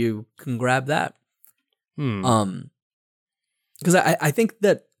betrayal, and you can grab that. Because I think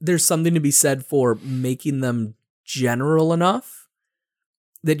that there's something to be said for making them general enough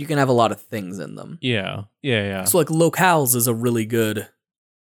that you can have a lot of things in them. Yeah. Yeah. So like locales is a really good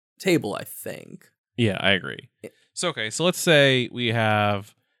table, I think. Yeah, I agree. So, okay, so let's say we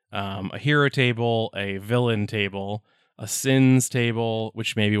have a hero table, a villain table, a sins table,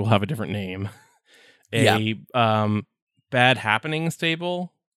 which maybe will have a different name, a bad happenings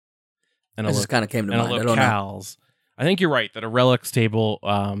table, and It just kind of came to and mind. a I don't know. locales. I think you're right that a relics table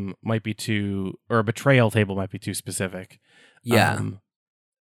might be too, or a betrayal table might be too specific. Yeah.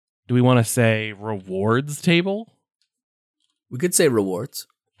 Do we want to say rewards table? We could say rewards.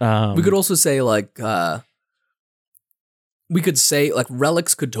 We We could also say like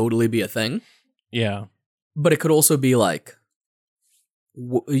relics could totally be a thing, yeah. but it could also be like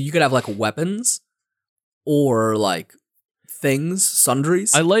you could have like weapons or like things,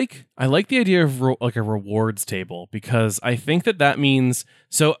 sundries. I like the idea of like a rewards table, because I think that means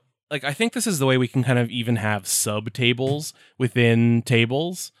so. Like, I think this is the way we can kind of even have sub tables within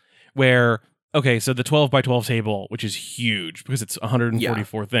tables, where, okay, so the 12 by 12 table, which is huge because it's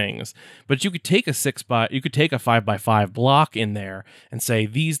 144 things, but you could take a 5 by 5 block in there and say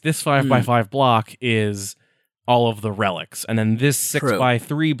this 5 by 5 block is all of the relics, and then this 6 by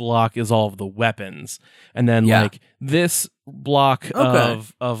 3 block is all of the weapons, and then like this block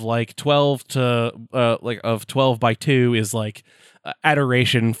of like 12 to of 12 by 2 is like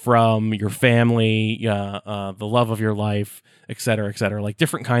adoration from your family, the love of your life, etc., like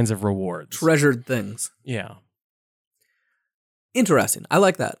different kinds of rewards, treasured things. Yeah, interesting. I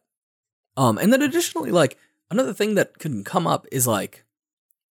like that. And then additionally, like another thing that could come up is like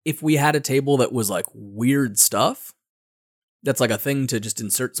if we had a table that was like weird stuff, that's like a thing to just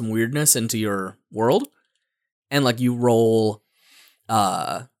insert some weirdness into your world, and like you roll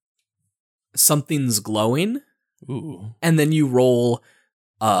something's glowing. Ooh. And then you roll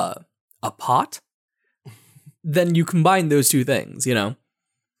a pot, then you combine those two things,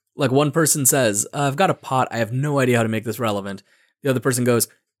 Like one person says, I've got a pot, I have no idea how to make this relevant. The other person goes,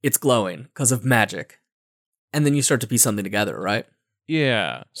 it's glowing because of magic. And then you start to piece something together, right?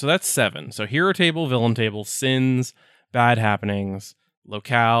 Yeah, so that's 7. So hero table, villain table, sins, bad happenings,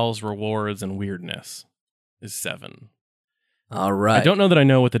 locales, rewards, and weirdness is 7. All right. I don't know that I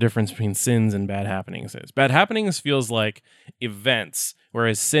know what the difference between sins and bad happenings is. Bad happenings feels like events,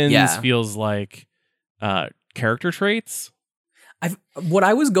 whereas sins feels like character traits. What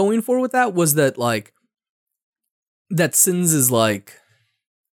I was going for with that was that like that sins is like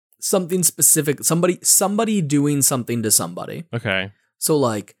something specific, somebody doing something to somebody. Okay. So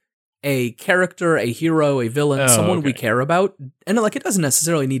like a character, a hero, a villain, someone we care about, and like it doesn't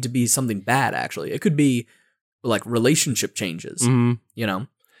necessarily need to be something bad. Actually, it could be like relationship changes,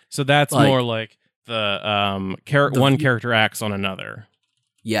 So that's like, more like the one character acts on another.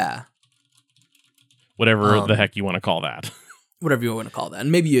 Yeah. Whatever the heck you want to call that. Whatever you want to call that.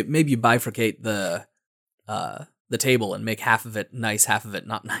 And maybe you bifurcate the table and make half of it nice, half of it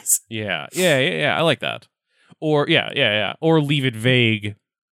not nice. Yeah. I like that. Or or leave it vague,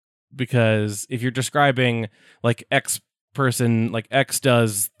 because if you're describing like X person, like X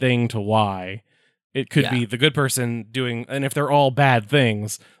does thing to Y, it could be the good person doing, and if they're all bad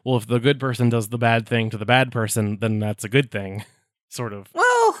things, well, if the good person does the bad thing to the bad person, then that's a good thing, sort of.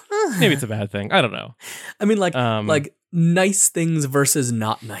 Well, maybe it's a bad thing. I don't know. I mean, like nice things versus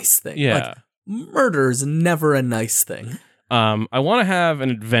not nice things. Yeah. Like, murder's never a nice thing. I want to have an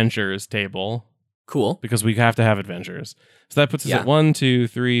adventures table. Cool. Because we have to have adventures. So that puts us at 1, 2,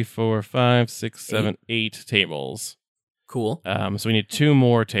 3, 4, 5, 6, 7, 8 tables. Cool. So we need 2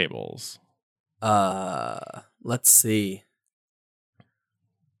 more tables. Let's see.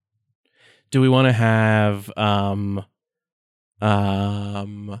 Do we want to have do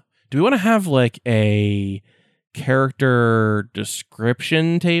we want to have like a character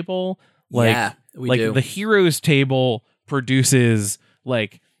description table? Like, yeah, we do. the heroes table produces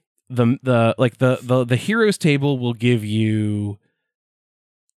like the heroes table will give you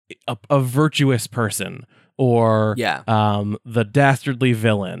a virtuous person, or Yeah. the dastardly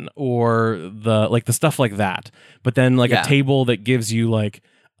villain, or the stuff like that. But then like Yeah. a table that gives you like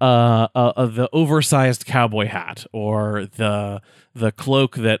the oversized cowboy hat, or the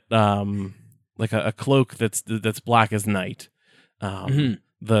cloak that like a cloak that's black as night. Mhm.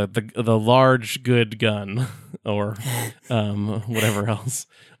 The large good gun, or whatever else,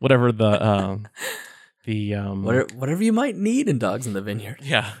 whatever the Whatever you might need in Dogs in the Vineyard.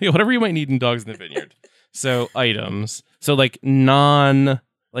 yeah, whatever you might need in Dogs in the Vineyard. So items, so like non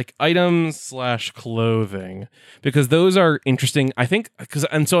like items / clothing, because those are interesting. I think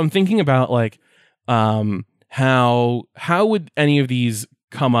so I'm thinking about like how would any of these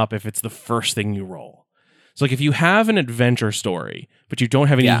come up if it's the first thing you roll. So like if you have an adventure story, but you don't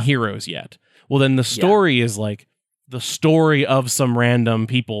have any Yeah. heroes yet, well then the story is like the story of some random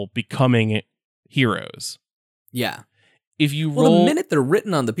people becoming heroes. Yeah. If you Well, roll, the minute they're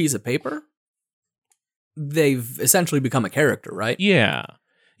written on the piece of paper, they've essentially become a character, right? yeah,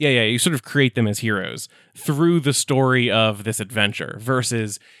 you sort of create them as heroes through the story of this adventure.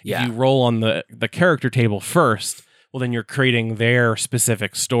 Versus Yeah. if you roll on the character table first, well then you're creating their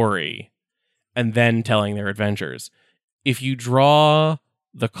specific story and then telling their adventures. If you draw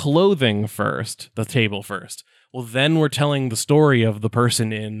the clothing first, the table first, well then we're telling the story of the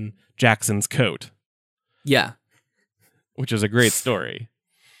person in Jackson's coat, Yeah. which is a great story.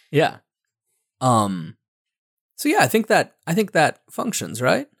 Yeah. So yeah, I think that functions,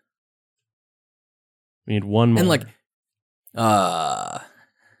 right? We need one more. And like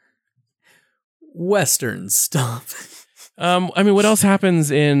Western stuff. I mean, what else happens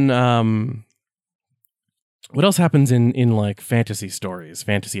in like fantasy stories,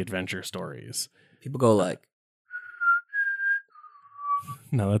 fantasy adventure stories? People go like,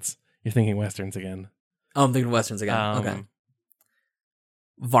 No, you're thinking westerns again. oh, I'm thinking Westerns again. Okay. Um,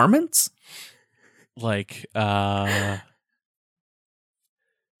 Varmints? Like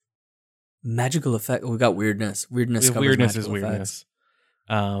Magical effect. We got weirdness. Weirdness covers weirdness magical is effects.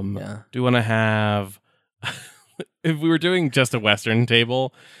 weirdness. Yeah. Do we want to have? If we were doing just a western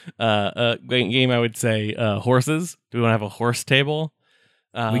table, game, I would say horses. Do we want to have a horse table?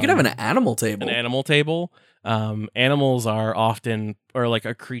 We could have an animal table. An animal table. Animals are often, or like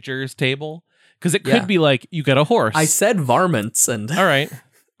a creatures table, because it could Yeah. be like you got a horse. I said varmints, and All right.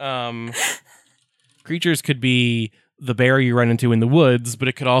 Creatures could be the bear you run into in the woods, but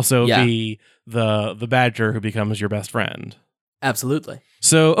it could also Yeah. be the badger who becomes your best friend. absolutely.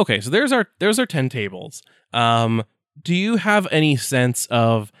 So okay, so there's our 10 tables. Do you have any sense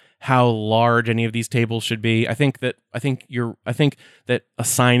of how large any of these tables should be? I think that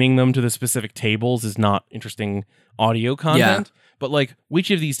assigning them to the specific tables is not interesting audio content. But like,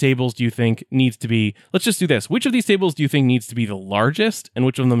 which of these tables do you think needs to be? Let's just do this. Which of these tables do you think needs to be the largest, and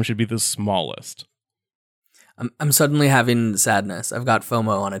which of them should be the smallest? I'm suddenly having sadness. I've got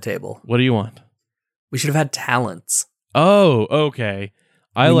FOMO on a table. What do you want? We should have had talents. Oh, okay.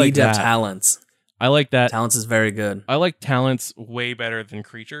 We like need to have that. talents. I like that. Talents is very good. I like talents way better than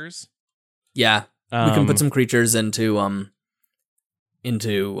creatures. Yeah. We can put some creatures into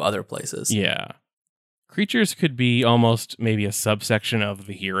other places. Yeah. Creatures could be almost maybe a subsection of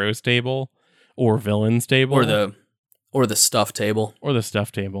the heroes table or villains table Or the stuff table. or the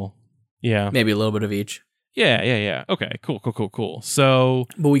stuff table. Yeah. Maybe a little bit of each. Yeah. Okay, cool. So,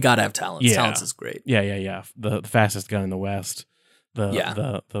 But we gotta have talents. Yeah. Talents is great. yeah. The fastest gun in the West.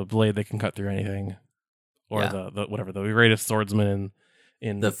 The blade that can cut through anything. Or Yeah. the whatever, the greatest swordsman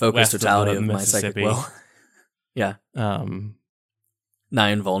in The focused west totality the of my psychic Mississippi. will. Yeah. Nigh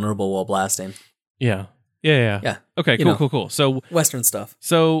invulnerable while blasting. Yeah. Yeah. Okay, You know. cool. So Western stuff.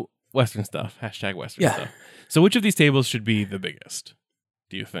 Western stuff. #Western Yeah. stuff. So which of these tables should be the biggest,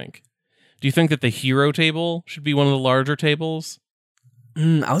 do you think? Do you think that the hero table should be one of the larger tables?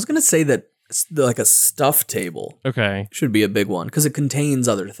 I was gonna say that like a stuff table Okay. should be a big one because it contains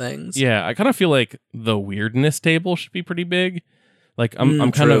other things. Yeah, I kind of feel like the weirdness table should be pretty big. Like I'm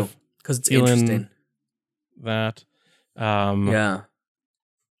kind true. of Because it's feeling interesting. that. Yeah.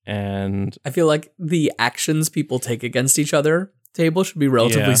 And I feel like the actions people take against each other table should be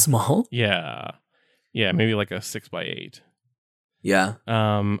relatively Yeah. small. yeah, maybe like a 6x8. Yeah.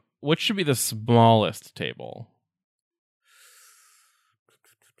 What should be the smallest table?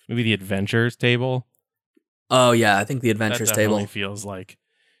 Maybe the adventures table. Oh yeah, I think the That adventures definitely table. feels like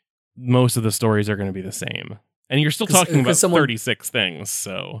most of the stories are going to be the same, and you're still 'Cause- talking about 'cause someone- 36 things.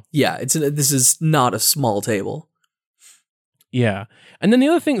 So Yeah, this is not a small table. Yeah. And then the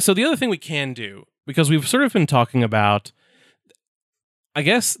other thing we can do, because we've sort of been talking about, I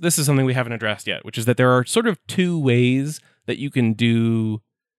guess this is something we haven't addressed yet, which is that there are sort of two ways that you can do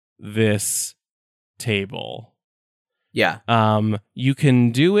this table. Yeah. You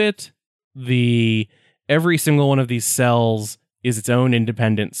can do it every single one of these cells is its own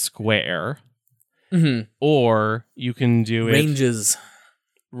independent square. Mm-hmm. Or you can do ranges.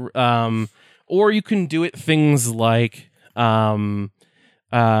 Or you can do it things like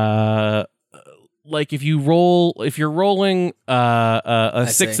if you're rolling a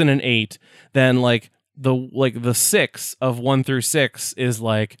 6 and an 8, then the 6 of 1 through 6 is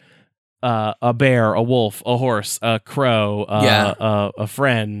like a bear, a wolf, a horse, a crow, a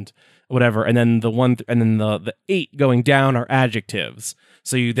friend, whatever, and then the 8 going down are adjectives.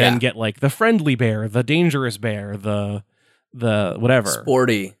 So you then get like the friendly bear, the dangerous bear, the whatever,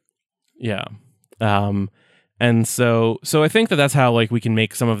 sporty. Yeah. And so I think that's how like we can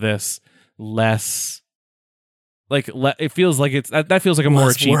make some of this less it feels like that feels like a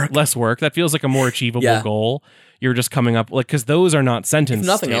more less work. That feels like a more achievable goal. You're just coming up because those are not sentence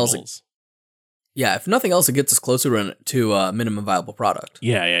tables. If nothing else, it gets us closer to a minimum viable product.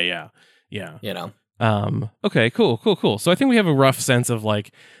 Yeah. You know. Okay, cool. So I think we have a rough sense of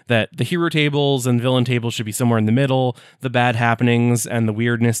like that the hero tables and villain tables should be somewhere in the middle. The bad happenings and the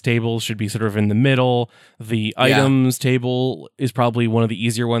weirdness tables should be sort of in the middle. The items table is probably one of the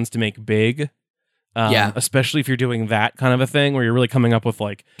easier ones to make big. Especially if you're doing that kind of a thing where you're really coming up with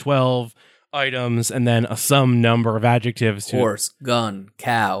like 12 items and then some number of adjectives to horse, gun,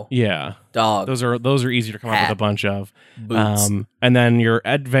 cow, dog. Those are easy to come up with a bunch of. Boots. And then your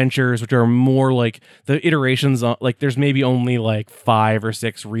adventures, which are more like the iterations on, like there's maybe only like 5 or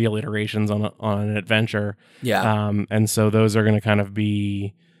 6 real iterations on an adventure. And so those are going to kind of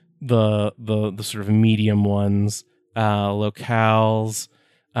be the sort of medium ones. Locales.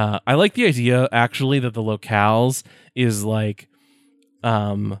 I like the idea actually that the locales is like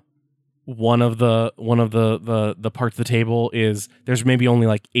one of the parts of the table is there's maybe only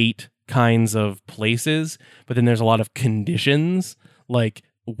like 8 kinds of places, but then there's a lot of conditions like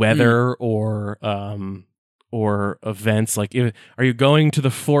weather or events. Like, are you going to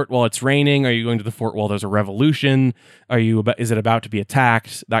the fort while it's raining? Are you going to the fort while there's a revolution? Is it about to be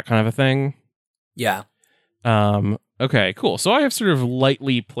attacked? That kind of a thing. Yeah. Okay, cool. So I have sort of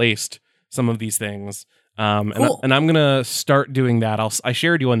lightly placed some of these things. Cool. And I'm gonna start doing that. I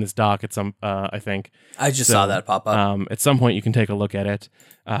shared you on this doc at some. I think I just saw that pop up. At some point, you can take a look at it,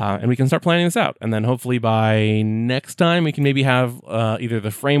 and we can start planning this out. And then hopefully by next time, we can maybe have either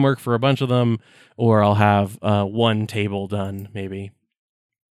the framework for a bunch of them, or I'll have one table done. Maybe.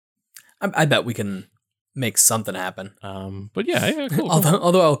 I bet we can make something happen. But yeah, cool.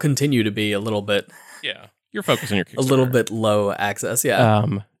 Although I'll continue to be a little bit. Yeah. You're focused on your Kickstarter. A little bit low access, yeah.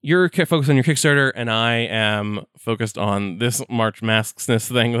 You're focused on your Kickstarter, and I am focused on this March Masks-ness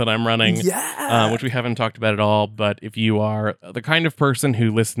thing that I'm running, which we haven't talked about at all. But if you are the kind of person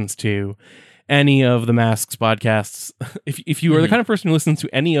who listens to any of the Masks podcasts, if you are the kind of person who listens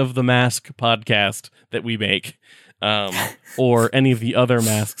to any of the Mask podcast that we make, or any of the other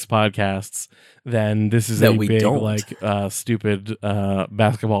Masks podcasts, then this is a big, stupid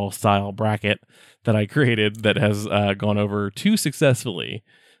basketball style bracket that I created that has gone over too successfully.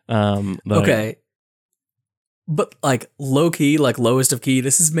 Okay. But like low key, like lowest of key,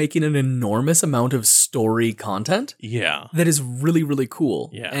 this is making an enormous amount of story content. Yeah. That is really, really cool.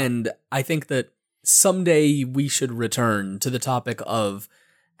 Yeah. And I think that someday we should return to the topic of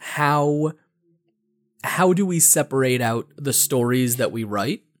how do we separate out the stories that we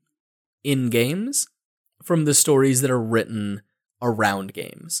write in games from the stories that are written around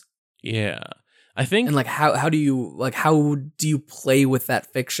games. Yeah. I think, and like how do you play with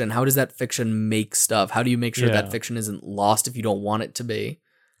that fiction? How does that fiction make stuff? How do you make sure that fiction isn't lost if you don't want it to be?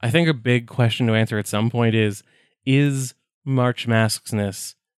 I think a big question to answer at some point is March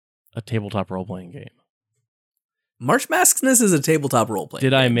Masks-ness a tabletop role-playing game? March Masks-ness is a tabletop role-playing game.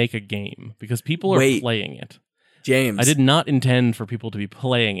 Did I make a game? Because people are playing it. James. I did not intend for people to be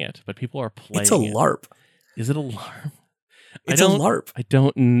playing it, but people are playing it. It's a LARP. Is it a LARP? It's a LARP. I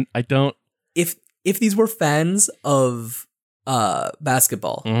don't. If these were fans of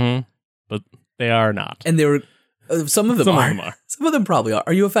basketball, but they are not, and they were some of them are. Some of them probably are.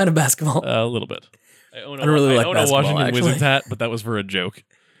 Are you a fan of basketball? A little bit. I don't really like basketball, a Washington actually. Wizards hat, but that was for a joke.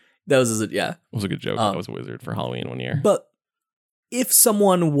 That was it was a good joke. I was a wizard for Halloween one year. But if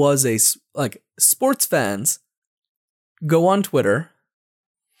someone was sports fans, go on Twitter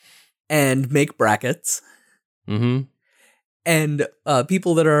and make brackets, and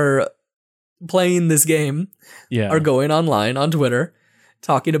people that are playing this game Yeah. are going online on Twitter,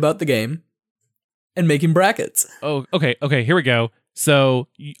 talking about the game, and making brackets. Oh, okay. Here we go. So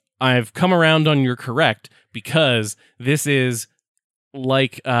I've come around on your correct, because this is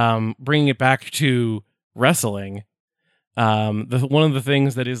like bringing it back to wrestling. One of the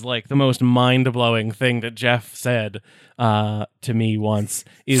things that is like the most mind-blowing thing that Jeff said to me once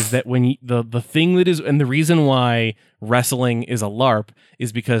is that when the thing that is, and the reason why wrestling is a LARP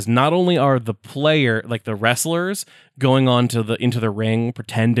is because not only are the player, like the wrestlers, going on to into the ring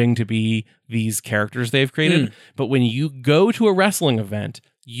pretending to be these characters they've created, but when you go to a wrestling event,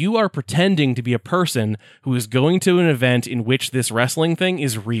 you are pretending to be a person who is going to an event in which this wrestling thing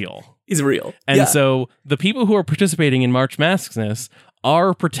is real. Is real. And so the people who are participating in March Maskness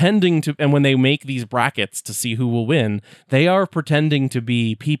are pretending to, and when they make these brackets to see who will win, they are pretending to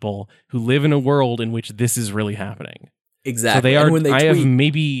be people who live in a world in which this is really happening. Exactly. So they are. And when they I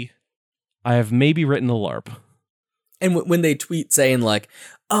tweet, have maybe written the LARP. And when they tweet saying like,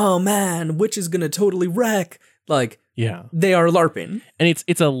 "Oh man, which is gonna totally wreck," like, yeah, they are LARPing, and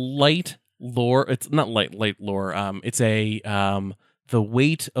it's a light lore. It's not light lore. It's a the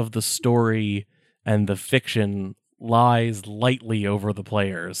weight of the story and the fiction lies lightly over the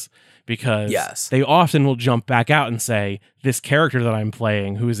players, because they often will jump back out and say, this character that I'm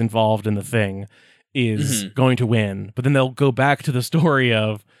playing who is involved in the thing is going to win. But then they'll go back to the story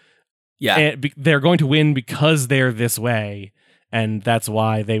of, they're going to win because they're this way, and that's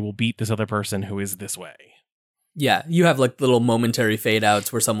why they will beat this other person who is this way. Yeah, you have like little momentary fade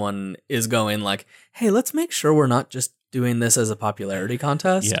outs where someone is going like, hey, let's make sure we're not just doing this as a popularity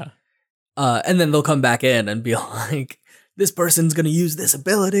contest. Yeah. And then they'll come back in and be like, this person's going to use this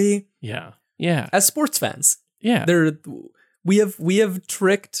ability. Yeah. Yeah. As sports fans. Yeah. We have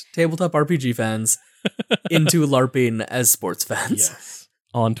tricked tabletop RPG fans into LARPing as sports fans. Yes.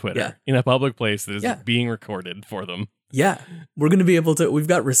 On Twitter. In a public place that is being recorded for them. Yeah. We're going to be able to, we've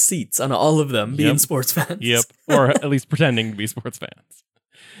got receipts on all of them being sports fans. Yep. Or at least pretending to be sports fans.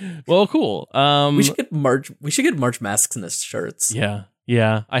 Well, cool. We should get March Maskness shirts. Yeah.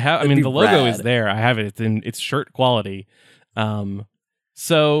 Yeah. I mean, the logo is there. I have it. It's shirt quality. So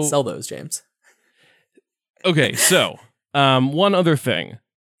sell those, James. Okay. So, one other thing.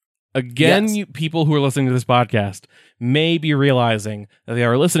 Again, you people who are listening to this podcast may be realizing that they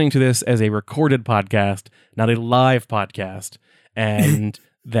are listening to this as a recorded podcast, not a live podcast, and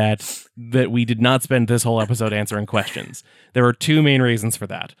that we did not spend this whole episode answering questions. There are two main reasons for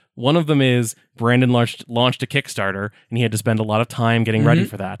that. One of them is Brandon launched a Kickstarter, and he had to spend a lot of time getting ready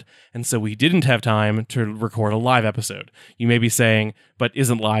for that. And so we didn't have time to record a live episode. You may be saying, but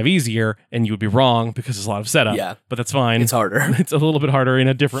isn't live easier? And you would be wrong, because there's a lot of setup. Yeah. But that's fine. It's harder. It's a little bit harder in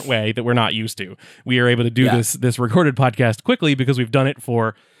a different way that we're not used to. We are able to do this recorded podcast quickly because we've done it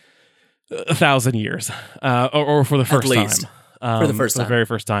for 1,000 years, or for the first time. For the first time. The very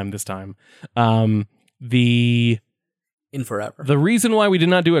first time this time. In forever. The reason why we did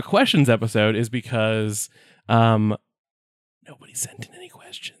not do a questions episode is because nobody sent in any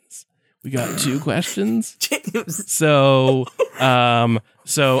questions. We got 2 questions. James. So and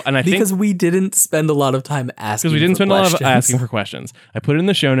I think because we didn't spend a lot of time asking. Because we didn't spend questions. a lot of asking for questions. I put it in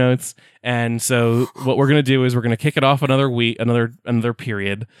the show notes, and so what we're gonna do is we're gonna kick it off another week, another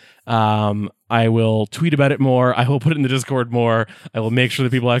period. I will tweet about it more. I will put it in the Discord more. I will make sure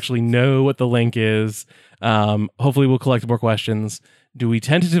that people actually know what the link is. Hopefully we'll collect more questions. Do we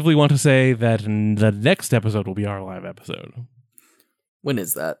tentatively want to say that the next episode will be our live episode? When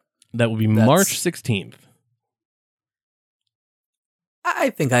is that? That will be March 16th. I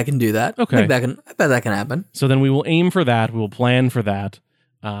think I can do that. Okay. I bet that can happen. So then we will aim for that. We will plan for that.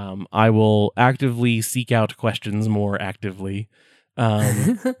 I will actively seek out questions more actively.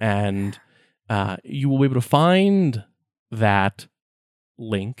 And you will be able to find that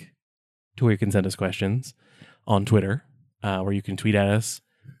link to where you can send us questions on Twitter, where you can tweet at us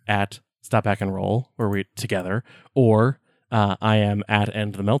at Stop Back and Roll, where we're together, or I am at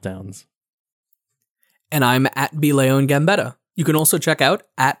End the Meltdowns. And I'm at Leon Gambetta. You can also check out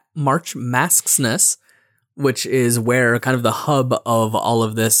at March Masksness, which is where kind of the hub of all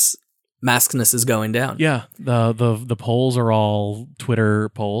of this Masksness is going down. Yeah, the polls are all Twitter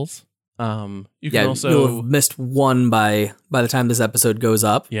polls. You can also, you'll have missed one by the time this episode goes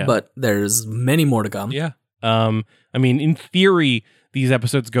up. Yeah. But there's many more to come. Yeah. I mean, in theory, these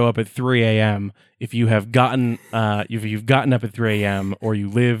episodes go up at 3 a.m. If you have gotten you've gotten up at 3 a.m. or you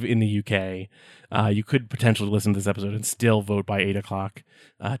live in the UK, you could potentially listen to this episode and still vote by 8 o'clock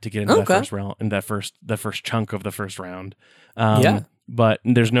to get into that first round, in that first chunk of the first round. but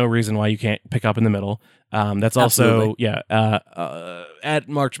there's no reason why you can't pick up in the middle. That's also, at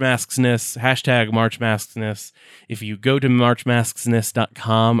March Masksness, hashtag March Masksness. If you go to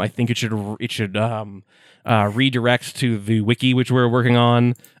marchmasksness.com, I think it should redirect to the wiki, which we're working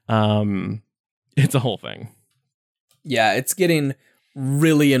on. It's a whole thing. Yeah, it's getting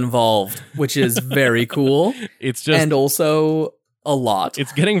really involved, which is very cool. It's just, and also a lot.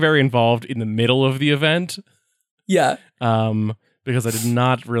 It's getting very involved in the middle of the event. Yeah. Because I did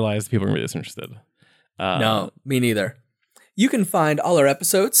not realize people were this interested. No, me neither. You can find all our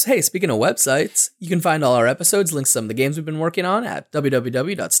episodes. Hey, speaking of websites, you can find all our episodes, links to some of the games we've been working on at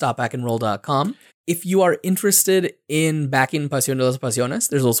www.stopbackandroll.com. If you are interested in backing Pasión de las Pasiones,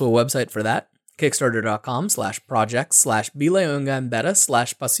 there's also a website for that.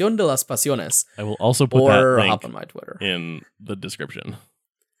 Kickstarter.com/projects/Bila/Pasión de las Pasiones. I will also put that link hop on my Twitter in the description.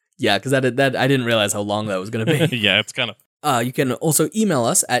 Yeah, because that I didn't realize how long that was going to be. Yeah, it's kind of... You can also email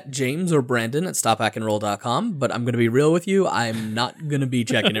us at James or Brandon at stopbackandroll.com, but I'm going to be real with you. I'm not going to be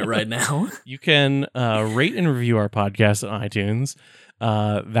checking it right now. You can rate and review our podcast on iTunes.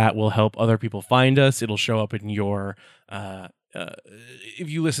 That will help other people find us. It'll show up in your... if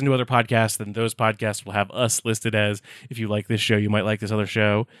you listen to other podcasts, then those podcasts will have us listed as, if you like this show, you might like this other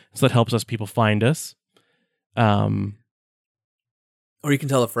show. So that helps us people find us. Or you can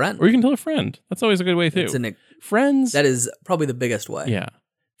tell a friend. That's always a good way too. Friends. That is probably the biggest way. Yeah.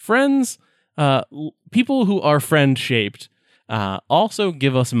 Friends, people who are friend-shaped also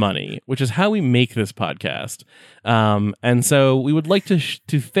give us money, which is how we make this podcast. And so we would like to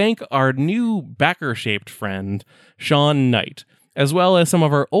thank our new backer-shaped friend, Sean Knight, as well as some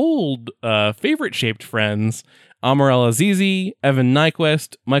of our old favorite-shaped friends, Amarella Azizi, Evan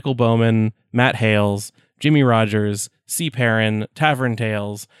Nyquist, Michael Bowman, Matt Hales, Jimmy Rogers, C. Perrin, Tavern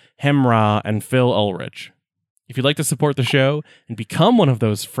Tales, Hemra, and Phil Ulrich. If you'd like to support the show and become one of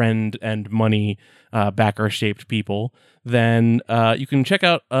those friend and money backer-shaped people, then you can check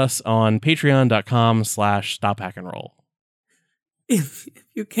out us on patreon.com/stophackandroll. If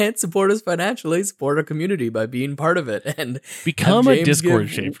you can't support us financially, support our community by being part of it and become a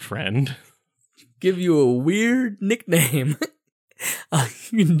Discord-shaped friend. Give you a weird nickname.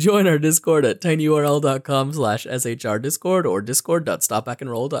 You can join our Discord at tinyurl.com/shdiscord or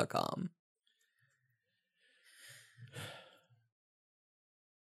discord.stopbackandroll.com.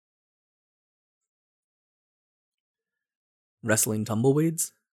 Wrestling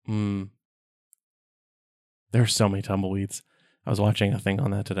tumbleweeds? There's so many tumbleweeds. I was watching a thing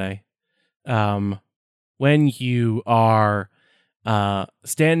on that today. When you are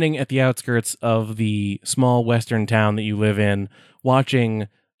standing at the outskirts of the small western town that you live in, watching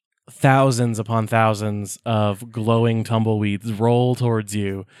thousands upon thousands of glowing tumbleweeds roll towards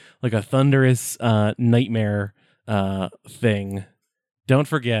you like a thunderous nightmare thing, don't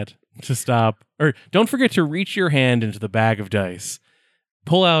forget to stop, or don't forget to reach your hand into the bag of dice,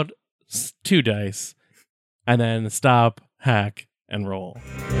 pull out 2 dice, and then stop, hack, and roll.